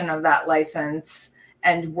acquisition of that license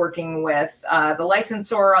and working with the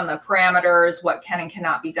licensor on the parameters, what can and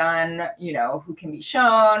cannot be done, who can be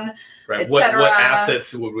shown, right. etc. What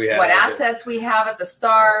assets would we have? What assets we have at the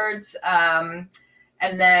start.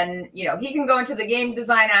 And then, he can go into the game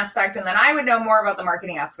design aspect, and then I would know more about the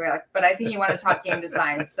marketing aspect, but I think you want to talk game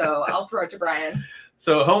design. So I'll throw it to Brian.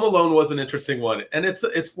 So Home Alone was an interesting one, and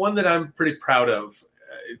it's one that I'm pretty proud of,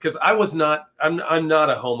 because I'm not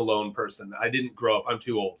a Home Alone person. I didn't grow up. I'm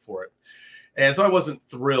too old for it. And so I wasn't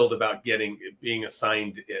thrilled about being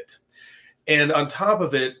assigned it. And on top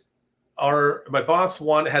of it, my boss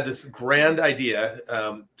had this grand idea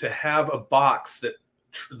to have a box that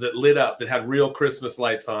lit up, that had real Christmas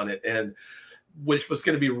lights on it, and which was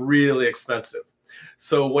going to be really expensive.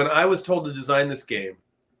 So when I was told to design this game,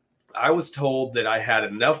 I was told that I had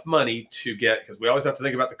enough money to get, because we always have to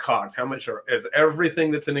think about the costs. How much as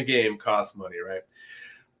everything that's in a game costs money, right?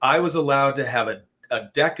 I was allowed to have a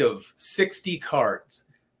deck of 60 cards,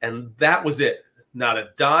 and that was it. Not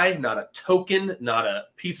a die, not a token, not a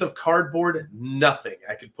piece of cardboard, nothing.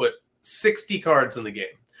 I could put 60 cards in the game.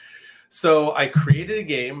 So I created a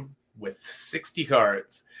game with 60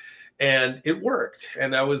 cards, and it worked,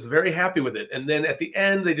 and I was very happy with it. And then at the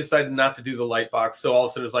end, they decided not to do the light box. So all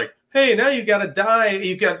of a sudden, it was like, hey, now you got a die.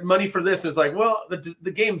 You got money for this. And it's like, well,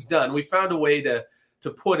 the game's done. We found a way to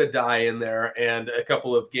put a die in there and a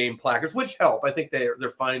couple of game placards, which help. I think they're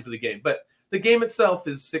fine for the game. But the game itself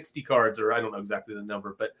is 60 cards, or I don't know exactly the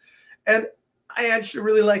number. And I actually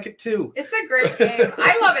really like it, too. It's a great game.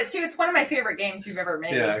 I love it, too. It's one of my favorite games you've ever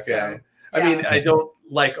made. Yeah, okay. So. I mean, I don't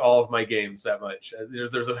like all of my games that much.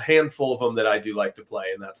 There's a handful of them that I do like to play,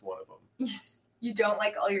 and that's one of them. You don't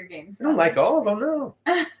like all your games? I don't like all of them, no.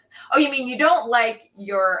 Oh, you mean you don't like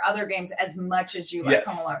your other games as much as you like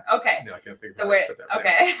Home Alone? Okay. No, I can't think of how I said that.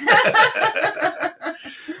 Okay.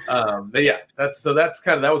 But yeah,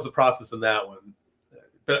 that was the process in that one.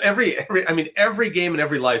 But every game and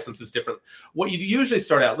every license is different. What you usually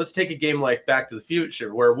start out, let's take a game like Back to the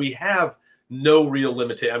Future, where we have no real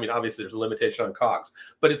limitation. I mean, obviously there's a limitation on cogs,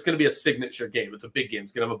 but it's going to be a signature game. It's a big game.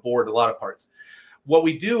 It's going to have a board and a lot of parts. What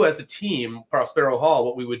we do as a team, Prospero Hall,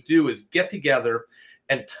 what we would do is get together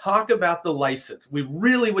and talk about the license. We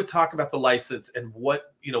really would talk about the license and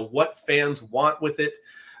what fans want with it,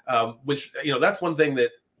 which, that's one thing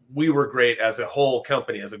that we were great as a whole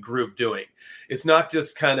company, as a group doing. It's not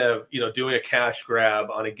just kind of, doing a cash grab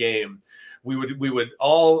on a game. We would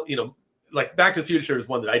all, like Back to the Future is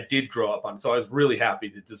one that I did grow up on. So I was really happy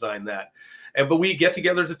to design that. But we get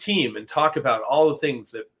together as a team and talk about all the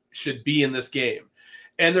things that should be in this game.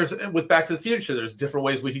 And with Back to the Future, there's different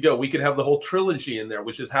ways we could go. We could have the whole trilogy in there,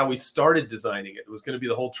 which is how we started designing it. It was going to be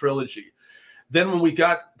the whole trilogy. Then when we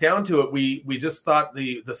got down to it, we just thought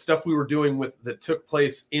the stuff we were doing that took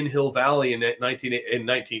place in Hill Valley in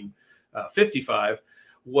 1955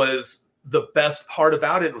 was the best part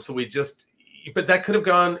about it. So but that could have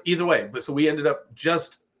gone either way. But so we ended up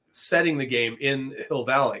just setting the game in Hill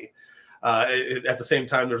Valley. At the same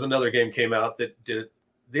time, there's another game came out that did it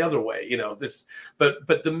the other way,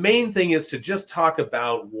 but the main thing is to just talk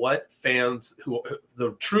about what fans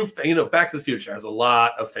Back to the Future has a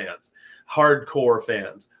lot of fans, hardcore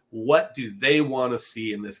fans. What do they want to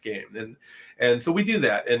see in this game? And so we do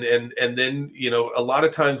that. And then, a lot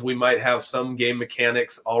of times we might have some game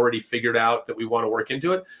mechanics already figured out that we want to work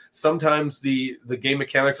into it. Sometimes the game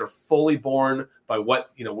mechanics are fully born by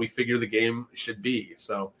what, we figure the game should be.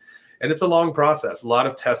 So, and it's a long process, a lot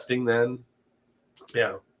of testing then.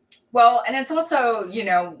 Yeah. Well, and it's also,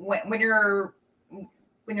 when you're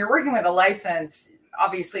working with a license,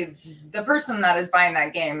 obviously the person that is buying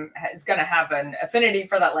that game is going to have an affinity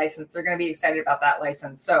for that license. They're going to be excited about that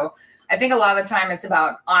license. So I think a lot of the time it's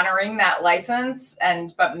about honoring that license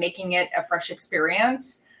but making it a fresh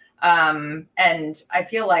experience. And I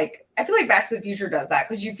feel like Back to the Future does that,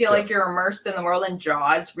 because you feel like you're immersed in the world, and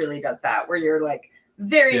Jaws really does that, where you're like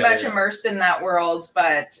very much immersed in that world,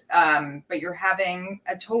 but you're having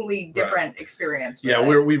a totally different experience.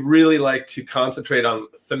 We really like to concentrate on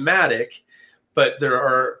thematic, but there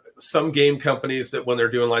are some game companies that when they're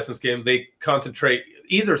doing licensed game, they concentrate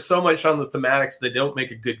either so much on the thematics they don't make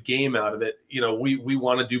a good game out of it. We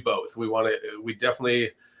want to do both. We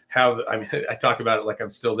definitely have. I mean, I talk about it like I'm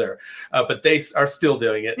still there, but they are still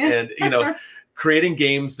doing it, and creating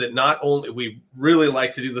games that not only we really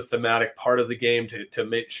like to do the thematic part of the game to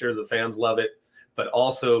make sure the fans love it, but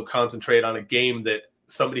also concentrate on a game that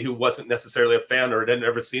somebody who wasn't necessarily a fan or had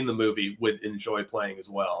never seen the movie would enjoy playing as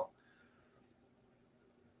well.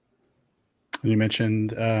 You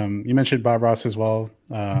mentioned Bob Ross as well,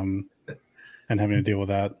 and having to deal with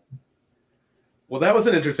that. Well, that was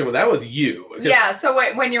an interesting one. That was you. Yeah. So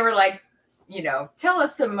when you were like, tell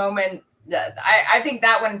us a moment. I think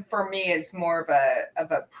that one for me is more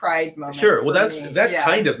of a pride moment. Sure. Well, that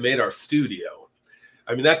kind of made our studio.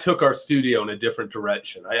 I mean, that took our studio in a different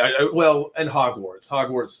direction. And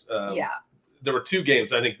Hogwarts. There were two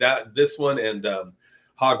games. I think this one and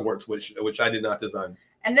Hogwarts, which I did not design.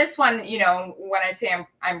 And this one, when I say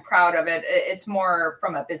I'm proud of it, it's more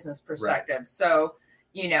from a business perspective. Right. So,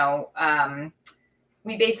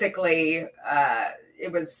 we basically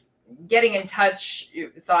it was getting in touch,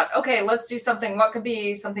 thought, okay, let's do something. What could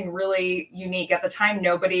be something really unique? At the time,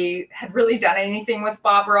 nobody had really done anything with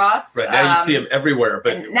Bob Ross. Right, now you see him everywhere.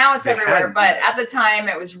 But now it's everywhere. But at the time,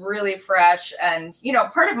 it was really fresh. And,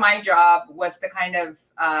 part of my job was to kind of,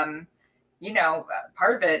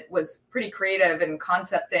 part of it was pretty creative and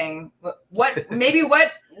concepting what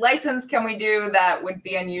license can we do that would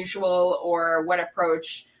be unusual, or what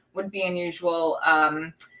approach would be unusual.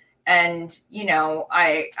 And,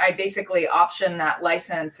 I basically optioned that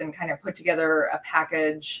license and kind of put together a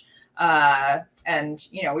package. And,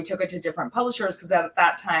 we took it to different publishers, because at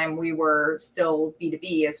that time we were still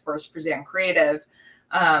B2B as First Present Creative.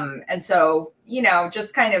 And so,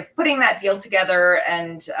 just kind of putting that deal together,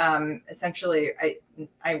 and essentially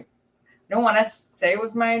I don't want to say it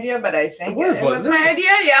was my idea, but I think it was my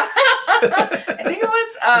idea. Yeah. I think it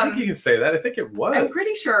was. I think you can say that. I think it was. I'm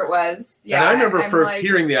pretty sure it was. Yeah. And I remember first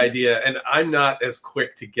hearing the idea, and I'm not as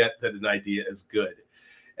quick to get that an idea is good.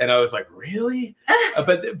 And I was like, really?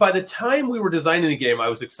 But by the time we were designing the game, I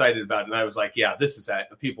was excited about it. And I was like, yeah, this is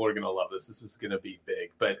that. People are going to love this. This is going to be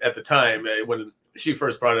big. But at the time, when she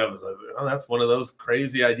first brought it up, I was like, oh, that's one of those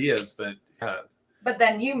crazy ideas. But But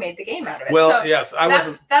then you made the game out of it. Well, so yes,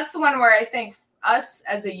 that's the one where I think us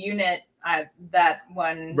as a unit, that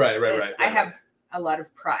one. Right. I have a lot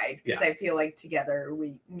of pride, because I feel like together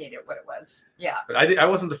we made it what it was. Yeah. But I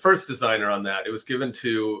wasn't the first designer on that. It was given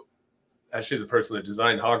to actually the person that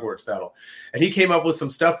designed Hogwarts Battle, and he came up with some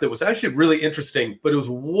stuff that was actually really interesting, but it was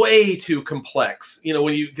way too complex.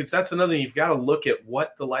 Because that's another thing, you've got to look at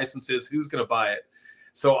what the license is, who's going to buy it.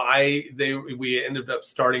 So we ended up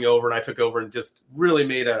starting over, and I took over and just really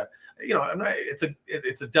made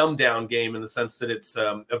it's a dumbed down game in the sense that it's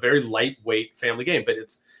a very lightweight family game, but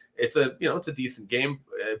it's a decent game,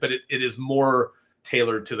 but it is more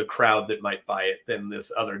tailored to the crowd that might buy it than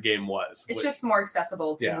this other game was. It's just more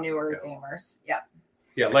accessible to newer gamers. Yeah.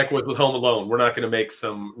 Yeah, like with Home Alone, we're not going to make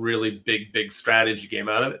some really big strategy game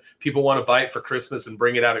out of it. People want to buy it for Christmas and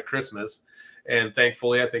bring it out at Christmas. And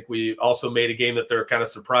thankfully, I think we also made a game that they're kind of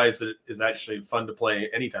surprised that it is actually fun to play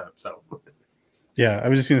anytime. So, yeah, I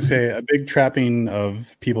was just going to say a big trapping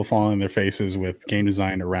of people falling on their faces with game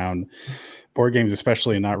design around board games,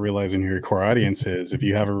 especially not realizing who your core audience is. If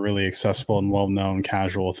you have a really accessible and well-known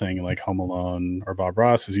casual thing like Home Alone or Bob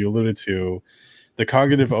Ross, as you alluded to, the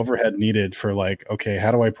cognitive overhead needed for like, okay,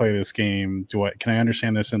 how do I play this game? Can I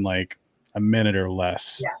understand this in like a minute or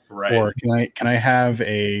less? Yeah. Right. Or can I have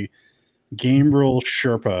a game rule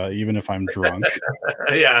Sherpa, even if I'm drunk,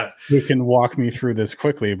 yeah, who can walk me through this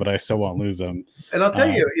quickly, but I still won't lose them. And I'll tell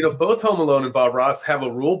you, both Home Alone and Bob Ross have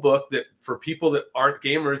a rule book that for people that aren't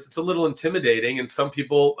gamers, it's a little intimidating. And some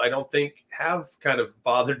people, I don't think, have kind of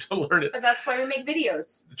bothered to learn it. But that's why we make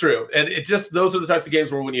videos. True. And those are the types of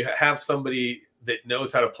games where when you have somebody that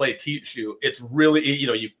knows how to play teach you, it's really,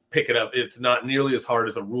 you pick it up. It's not nearly as hard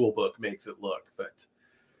as a rule book makes it look,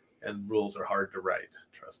 and rules are hard to write.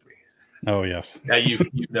 Trust me. Oh yes. Now you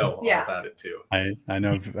know all about it too. I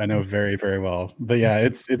know very, very well. But yeah,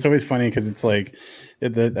 it's always funny because it's like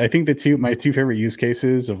I think my two favorite use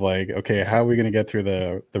cases of like, okay, how are we going to get through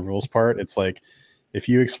the rules part? It's like, if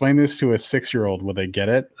you explain this to a 6-year-old, will they get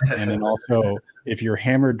it? And then also, if you're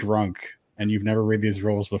hammered drunk and you've never read these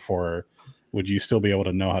rules before, would you still be able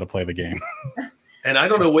to know how to play the game? And I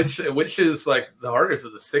don't know which is like the hardest,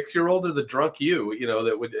 of the 6-year-old or the drunk you,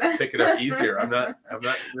 that would pick it up easier. I'm not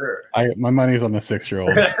sure. My money's on the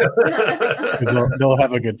 6-year-old. they'll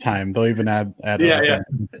have a good time. They'll even add to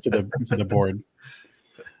the board.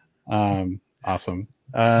 Awesome.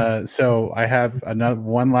 So I have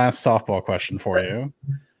one last softball question for you.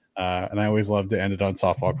 And I always love to end it on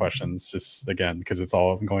softball questions, just again, because it's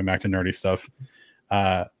all going back to nerdy stuff.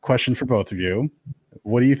 Question for both of you.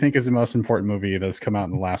 What do you think is the most important movie that's come out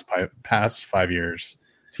in the past 5 years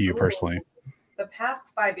to you personally? The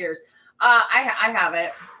past 5 years. I have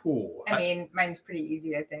it. Ooh, I mean, mine's pretty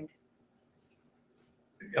easy, I think.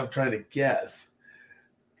 I'm trying to guess.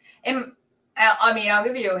 I'll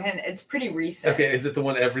give you a hint. It's pretty recent. Okay, is it the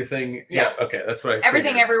one Everything? Yeah. Okay, that's what I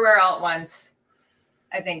Everything figured. Everywhere All at Once.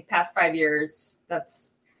 I think past 5 years,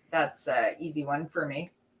 that's an easy one for me.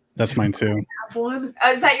 That's mine too. Have one?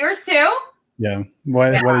 Is that yours too? Yeah.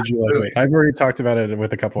 Why did you like it? I've already talked about it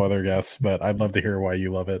with a couple other guests, but I'd love to hear why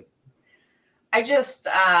you love it. I just,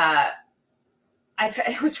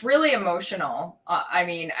 it was really emotional. I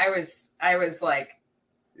was like,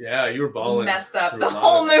 yeah, you were balling, messed up the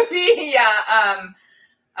whole movie. Yeah.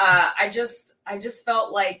 I just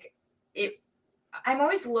felt like it. I'm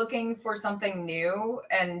always looking for something new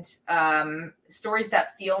and stories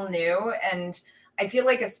that feel new. And I feel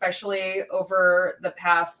like, especially over the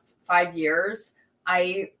past 5 years,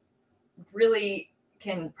 I really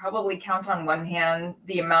can probably count on one hand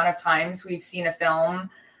the amount of times we've seen a film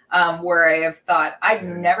where I have thought, I've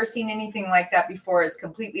never seen anything like that before. It's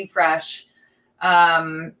completely fresh.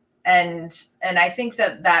 And I think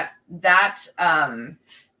that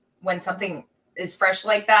when something is fresh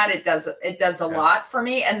like that, it does a lot for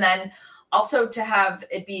me. And then also to have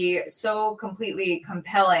it be so completely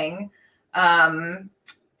compelling. And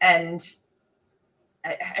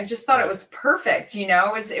I just thought it was perfect,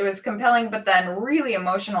 it was compelling, but then really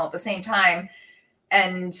emotional at the same time.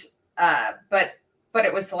 And, but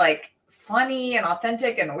it was like funny and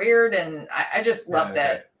authentic and weird. And I just loved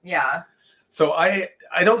it. Yeah. So I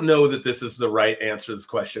don't know that this is the right answer to this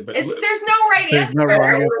question, but there's no right answer.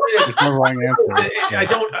 There's no wrong answer.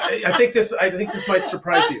 I think this might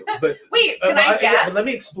surprise you, but wait, can I guess? But let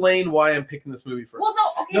me explain why I'm picking this movie first. Well,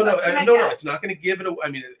 no, it's not going to give it away. I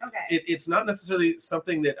mean, it's not necessarily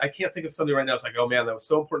something that I can't think of something right now. It's like, oh man, that was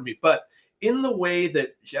so important to me. But in the way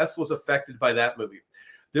that Jess was affected by that movie,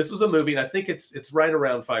 this was a movie, and I think it's right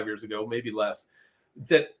around 5 years ago, maybe less,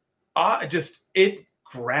 that it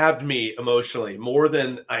grabbed me emotionally more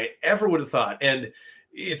than I ever would have thought. And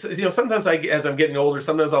it's, sometimes as I'm getting older,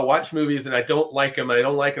 sometimes I'll watch movies and I don't like them.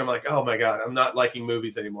 I'm like, oh my God, I'm not liking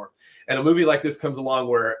movies anymore. And a movie like this comes along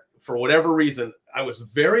where, for whatever reason, I was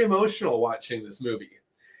very emotional watching this movie.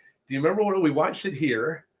 Do you remember when we watched it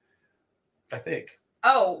here? I think.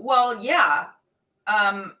 Oh, well, yeah.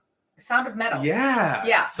 Sound of Metal. Yeah.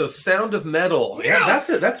 Yeah. So Sound of Metal. Yes.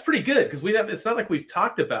 Yeah, that's pretty good, because it's not like we've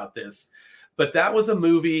talked about this. But that was a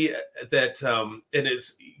movie that, and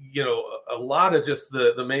it's, a lot of just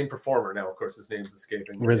the main performer. Now, of course, his name's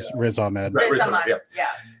escaping. Riz Ahmed. Riz Ahmed, yeah.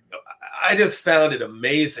 I just found it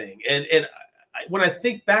amazing. And when I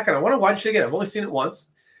think back, and I want to watch it again, I've only seen it once,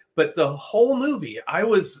 But the whole movie, I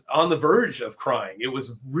was on the verge of crying. It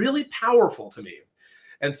was really powerful to me.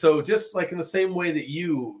 And so just like in the same way that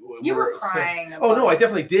you were crying. Oh, no, I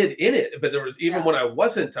definitely did in it. But there was, even when I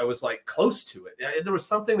wasn't, I was like close to it. There was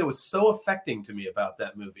something that was so affecting to me about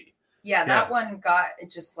that movie. Yeah, that one got you.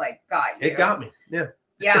 It got me. Yeah.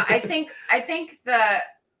 Yeah, I think the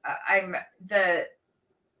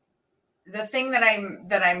thing that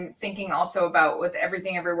I'm thinking also about with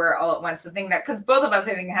Everything Everywhere All at Once, the thing that, because both of us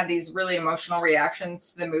I think had these really emotional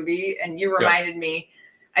reactions to the movie, and you reminded me.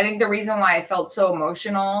 I think the reason why I felt so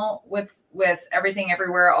emotional with Everything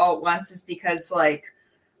Everywhere All at Once is because like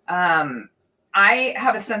I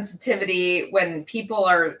have a sensitivity when people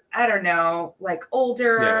are, I don't know, like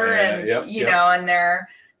older and you know, and they're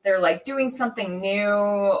like doing something new,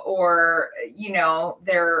 or you know,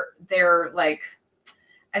 they're like,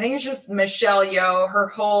 I think it's just Michelle Yeoh, her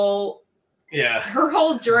whole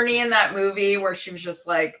journey in that movie where she was just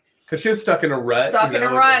like, because she was stuck in a rut,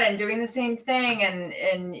 and doing the same thing,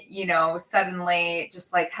 and you know, suddenly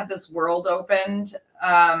just like had this world opened.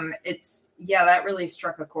 That really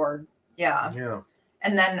struck a chord. Yeah.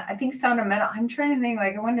 And then I think Sound of Metal. I'm trying to think.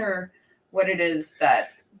 Like, I wonder what it is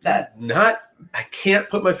that. I can't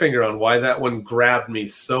put my finger on why that one grabbed me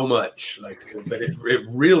so much. Like, but it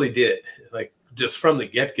really did. Like, just from the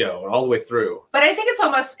get-go and all the way through. But I think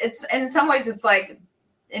it's in some ways it's like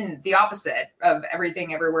in the opposite of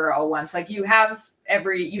Everything Everywhere All at Once. Like you have and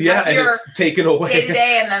it's taken away day to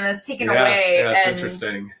day, and then it's taken away. Yeah, that's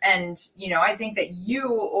interesting. And you know, I think that you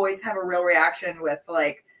always have a real reaction with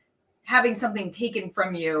like having something taken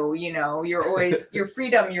from you. You know, you're always your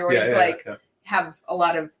freedom. You're always have a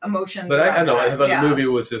lot of emotions. But I know I thought the movie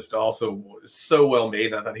was just also so well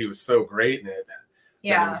made. And I thought he was so great in it.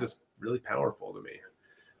 Yeah, it was just really powerful to me.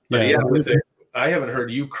 But I haven't heard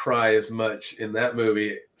you cry as much in that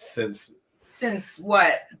movie since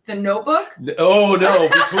what? The Notebook? Oh no,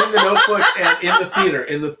 between the Notebook and in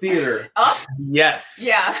the theater. Up? Yes.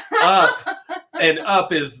 Yeah. Up. And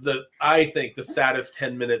Up is I think the saddest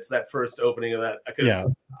 10 minutes, that first opening of that. Yeah.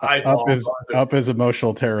 Up is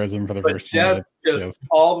emotional terrorism for the first time. Just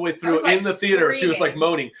all the way through like in the theater. screaming. She was like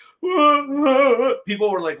moaning. People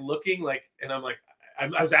were like looking like, and I'm like, I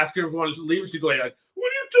was asking everyone to leave. She's like, "What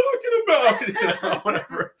are you talking about?" You know,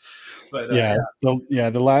 whatever. But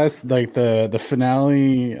the last, like the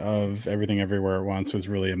finale of Everything Everywhere at Once was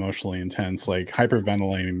really emotionally intense. Like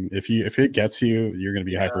hyperventilating. If it gets you, you're going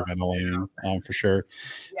to be hyperventilating for sure.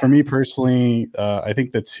 Yeah. For me personally, I think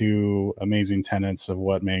the two amazing tenets of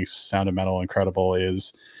what makes Sound of Metal incredible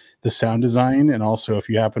is the sound design, and also if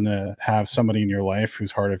you happen to have somebody in your life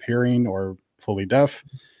who's hard of hearing or fully deaf.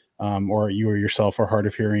 Or you or yourself are hard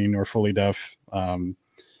of hearing or fully deaf,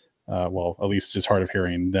 well, at least just hard of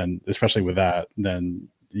hearing, then especially with that, then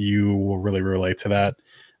you will really relate to that.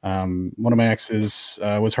 One of my exes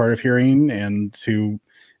was hard of hearing, and to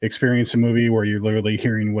experience a movie where you're literally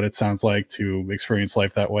hearing what it sounds like, to experience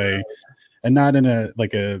life that way, and not in a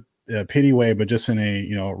pity way, but just in a,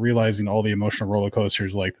 you know, realizing all the emotional roller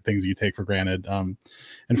coasters, like the things you take for granted.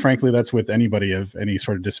 And frankly, that's with anybody of any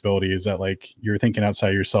sort of disability, is that like you're thinking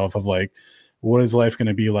outside yourself of like, what is life going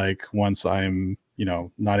to be like once I'm, you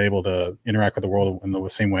know, not able to interact with the world in the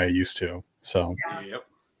same way I used to. So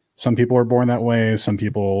some people are born that way. Some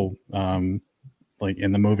people, like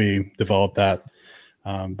in the movie, develop that.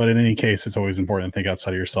 But in any case, it's always important to think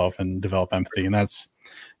outside of yourself and develop empathy. And that's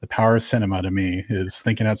the power of cinema to me, is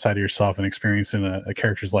thinking outside of yourself and experiencing a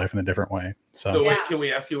character's life in a different way. So wait, can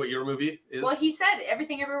we ask you what your movie is? Well, he said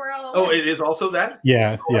Everything Everywhere All at Once. Oh, it is also that?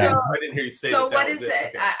 Yeah. I didn't hear you say so that. So what is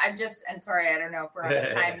it? Okay. I'm just, and sorry, I don't know if we're on a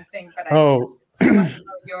time thing, but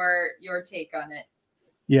your take on it.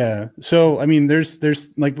 Yeah. So, I mean, there's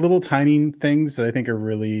like little tiny things that I think are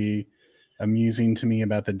really amusing to me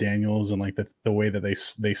about the Daniels, and like the way that they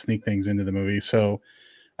sneak things into the movie. So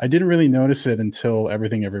I didn't really notice it until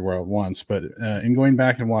Everything Everywhere at Once, but in going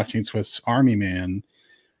back and watching Swiss Army Man,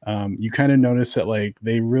 you kind of notice that like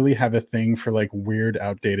they really have a thing for like weird,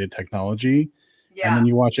 outdated technology. Yeah. And then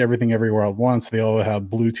you watch Everything Everywhere at Once, they all have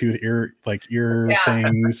Bluetooth ear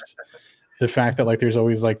things. The fact that like there's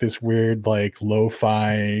always like this weird like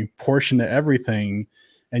lo-fi portion to everything,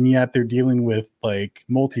 and yet they're dealing with like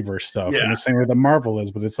multiverse stuff in the same way that Marvel is,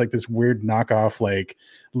 but it's like this weird knockoff, like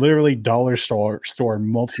literally dollar store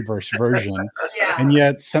multiverse version. And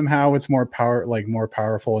yet somehow it's more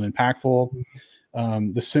powerful and impactful.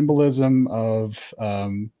 The symbolism of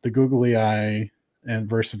the googly eye and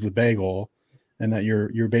versus the bagel, and that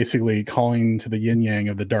you're basically calling to the yin yang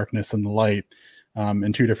of the darkness and the light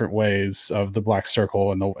in two different ways, of the black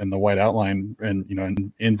circle and the white outline, and you know,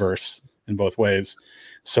 in inverse in both ways.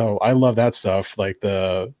 So I love that stuff, like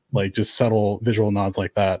the just subtle visual nods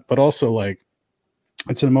like that, but also like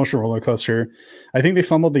it's an emotional roller coaster. I think they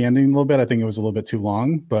fumbled the ending a little bit. I think it was a little bit too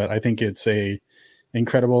long, but I think it's a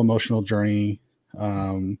incredible emotional journey.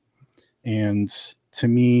 And to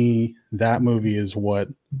me, that movie is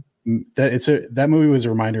that movie was a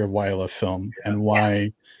reminder of why I love film and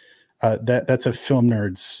why that's a film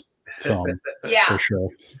nerd's film for sure.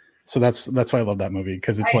 So that's why I love that movie,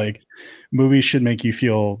 because it's like movies should make you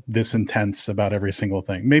feel this intense about every single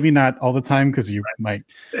thing. Maybe not all the time, because you might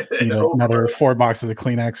need another 4 boxes of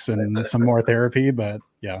Kleenex and some more therapy. But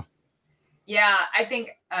yeah, I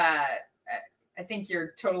think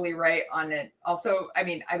you're totally right on it. Also, I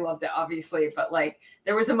mean, I loved it obviously, but like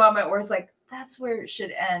there was a moment where it's like, that's where it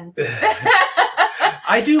should end.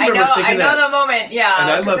 I do remember thinking that. I know the moment, and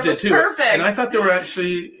I loved it too. Perfect. And I thought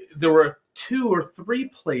there were 2 or 3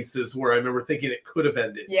 places where I remember thinking it could have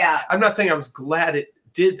ended. Yeah. I'm not saying I was glad it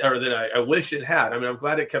did, or that I wish it had. I mean, I'm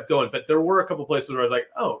glad it kept going, but there were a couple places where I was like,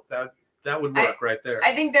 oh, that would work right there.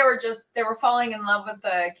 I think they were falling in love with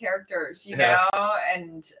the characters, you know,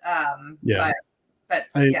 and but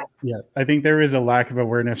I think there is a lack of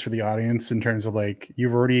awareness for the audience in terms of like,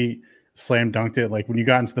 you've already slam dunked it. Like when you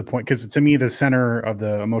got into the point, because to me, the center of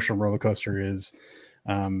the emotional roller coaster is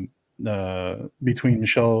between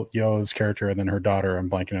Michelle Yeoh's character and then her daughter. I'm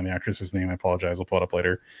blanking on the actress's name. I apologize. I'll pull it up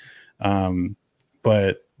later.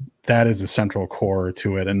 But that is a central core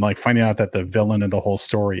to it. And like finding out that the villain of the whole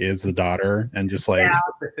story is the daughter, and just like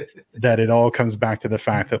that it all comes back to the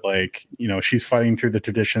fact that like, you know, she's fighting through the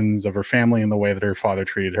traditions of her family and the way that her father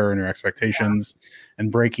treated her and her expectations,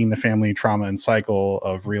 and breaking the family trauma and cycle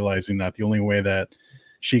of realizing that the only way that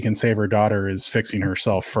she can save her daughter is fixing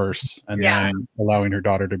herself first, and then allowing her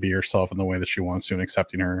daughter to be herself in the way that she wants to and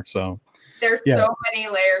accepting her. So there's so many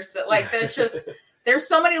layers that like, there's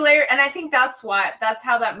so many layers. And I think that's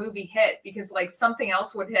how that movie hit, because like something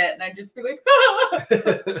else would hit and I'd just be like,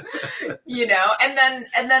 you know, and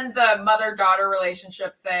then the mother-daughter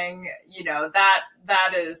relationship thing, you know, that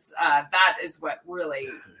is what really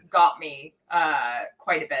got me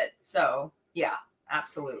quite a bit. So yeah,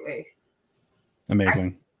 absolutely.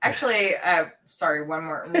 Amazing. Actually, sorry, one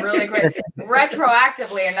more really quick.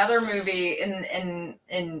 Retroactively, another movie in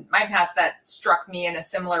my past that struck me in a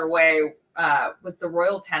similar way was the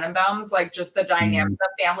Royal Tenenbaums, like just the dynamic, the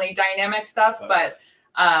family dynamic stuff. But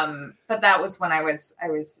that was when I was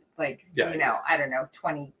like, you know, I don't know,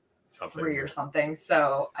 23 or something.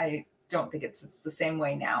 So I don't think it's the same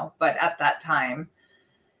way now. But at that time,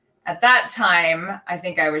 I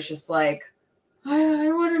think I was just like,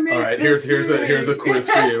 I want to make. All right, here's a quiz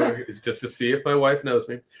for you, just to see if my wife knows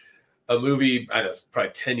me. A movie, I know, it's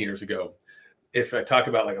probably 10 years ago. If I talk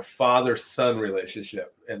about like a father-son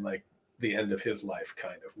relationship and like the end of his life,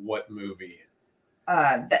 kind of, what movie?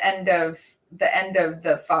 The end of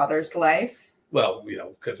the father's life. Well, you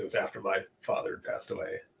know, because it was after my father passed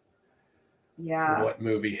away. Yeah. What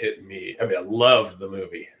movie hit me? I mean, I loved the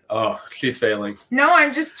movie. Oh, she's failing. No,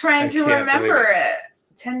 I'm just trying to remember it.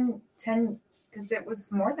 10. Because it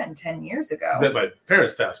was more than 10 years ago. That my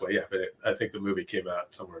parents passed away, yeah. But I think the movie came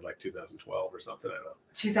out somewhere like 2012 or something. I don't know.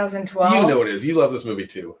 2012? You know what it is. You love this movie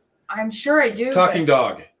too. I'm sure I do. Talking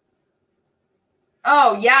Dog.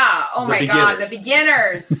 Oh, yeah. Oh, my God. The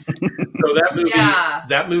Beginners. So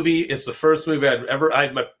that movie is the first movie I'd ever...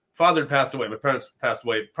 my father had passed away. My parents passed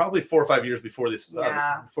away probably 4 or 5 years before this.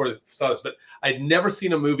 Before I saw this. But I'd never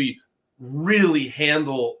seen a movie really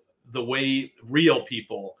handle the way real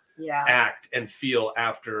people act and feel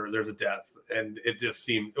after there's a death. And it just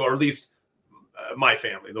seemed, or at least my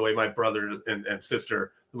family, the way my brother and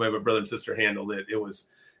sister, the way my brother and sister handled it,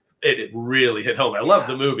 it really hit home. I loved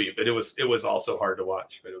the movie, but it was also hard to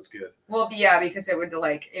watch, but it was good. Well, yeah, because it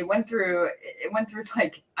went through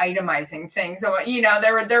like itemizing things. So, you know,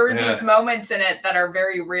 there were these moments in it that are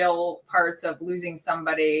very real parts of losing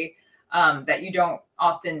somebody that you don't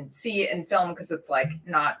often see in film because it's like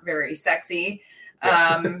not very sexy.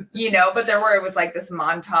 You know, but it was like this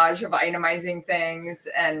montage of itemizing things.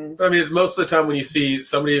 And I mean, most of the time when you see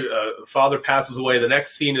somebody, father passes away, the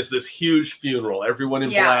next scene is this huge funeral, everyone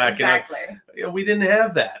in black. Exactly. And we didn't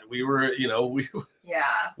have that. We were, you know, we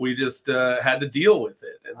just had to deal with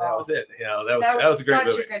it, and that was it. You know, that was a great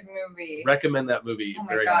movie. Such a good movie. Recommend that movie. Oh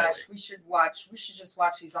my gosh, we should just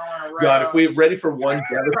watch these all in a row. God, if we're ready for one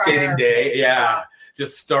devastating day,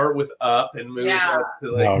 just start with Up and move up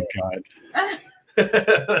to like. Oh God.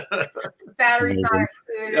 Battery's not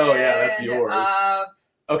included. Oh yeah, that's yours.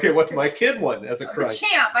 Okay, what's my kid one as a crush? The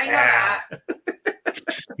Champ, I know that.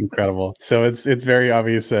 Incredible. So it's very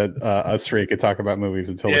obvious that us three could talk about movies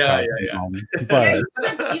until the cows come home. But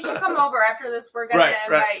you should come over after this. We're gonna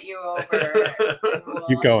invite you over.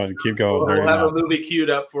 Keep going. We'll have a movie queued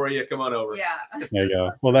up for you. Come on over. Yeah. There you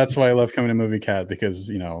go. Well, that's why I love coming to MovieCat, because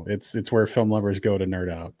it's where film lovers go to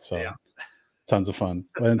nerd out. So tons of fun.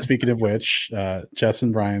 And speaking of which, Jess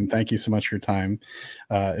and Brian, thank you so much for your time.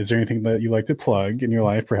 Is there anything that you'd like to plug in your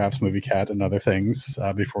life, perhaps MovieCat and other things,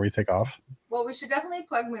 before we take off? Well, we should definitely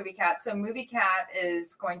plug MovieCat. So MovieCat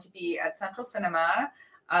is going to be at Central Cinema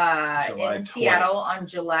in Seattle on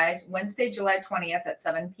Wednesday, July 20th at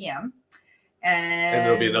 7 p.m. And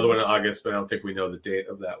there'll be another one in August, but I don't think we know the date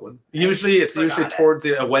of that one. It's usually towards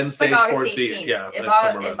a Wednesday. Like August 18th.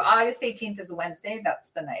 If August 18th is a Wednesday, that's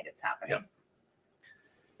the night it's happening. Yep.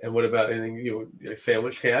 And what about anything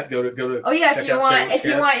Sandwich Cat? Go to. Oh yeah, if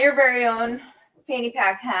you want your very own fanny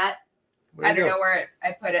pack hat. I don't know where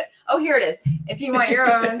I put it. Oh, here it is. If you want your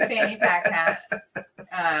own fanny pack hat,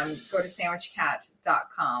 go to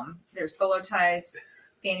sandwichcat.com. There's bolo ties,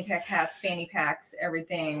 fanny pack hats, fanny packs,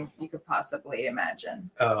 everything you could possibly imagine.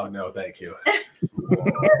 Oh no, thank you.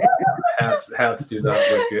 hats do not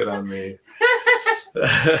look good on me.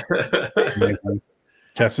 Amazing.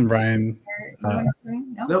 Jess and Brian. No?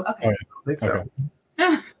 Nope. Okay. I think so.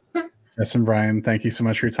 Okay. Jess and Brian, thank you so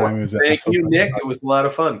much for your time. It was thank you, Nick. It was a lot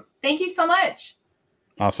of fun. Thank you so much.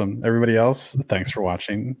 Awesome. Everybody else, thanks for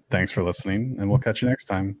watching. Thanks for listening, and we'll catch you next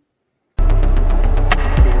time.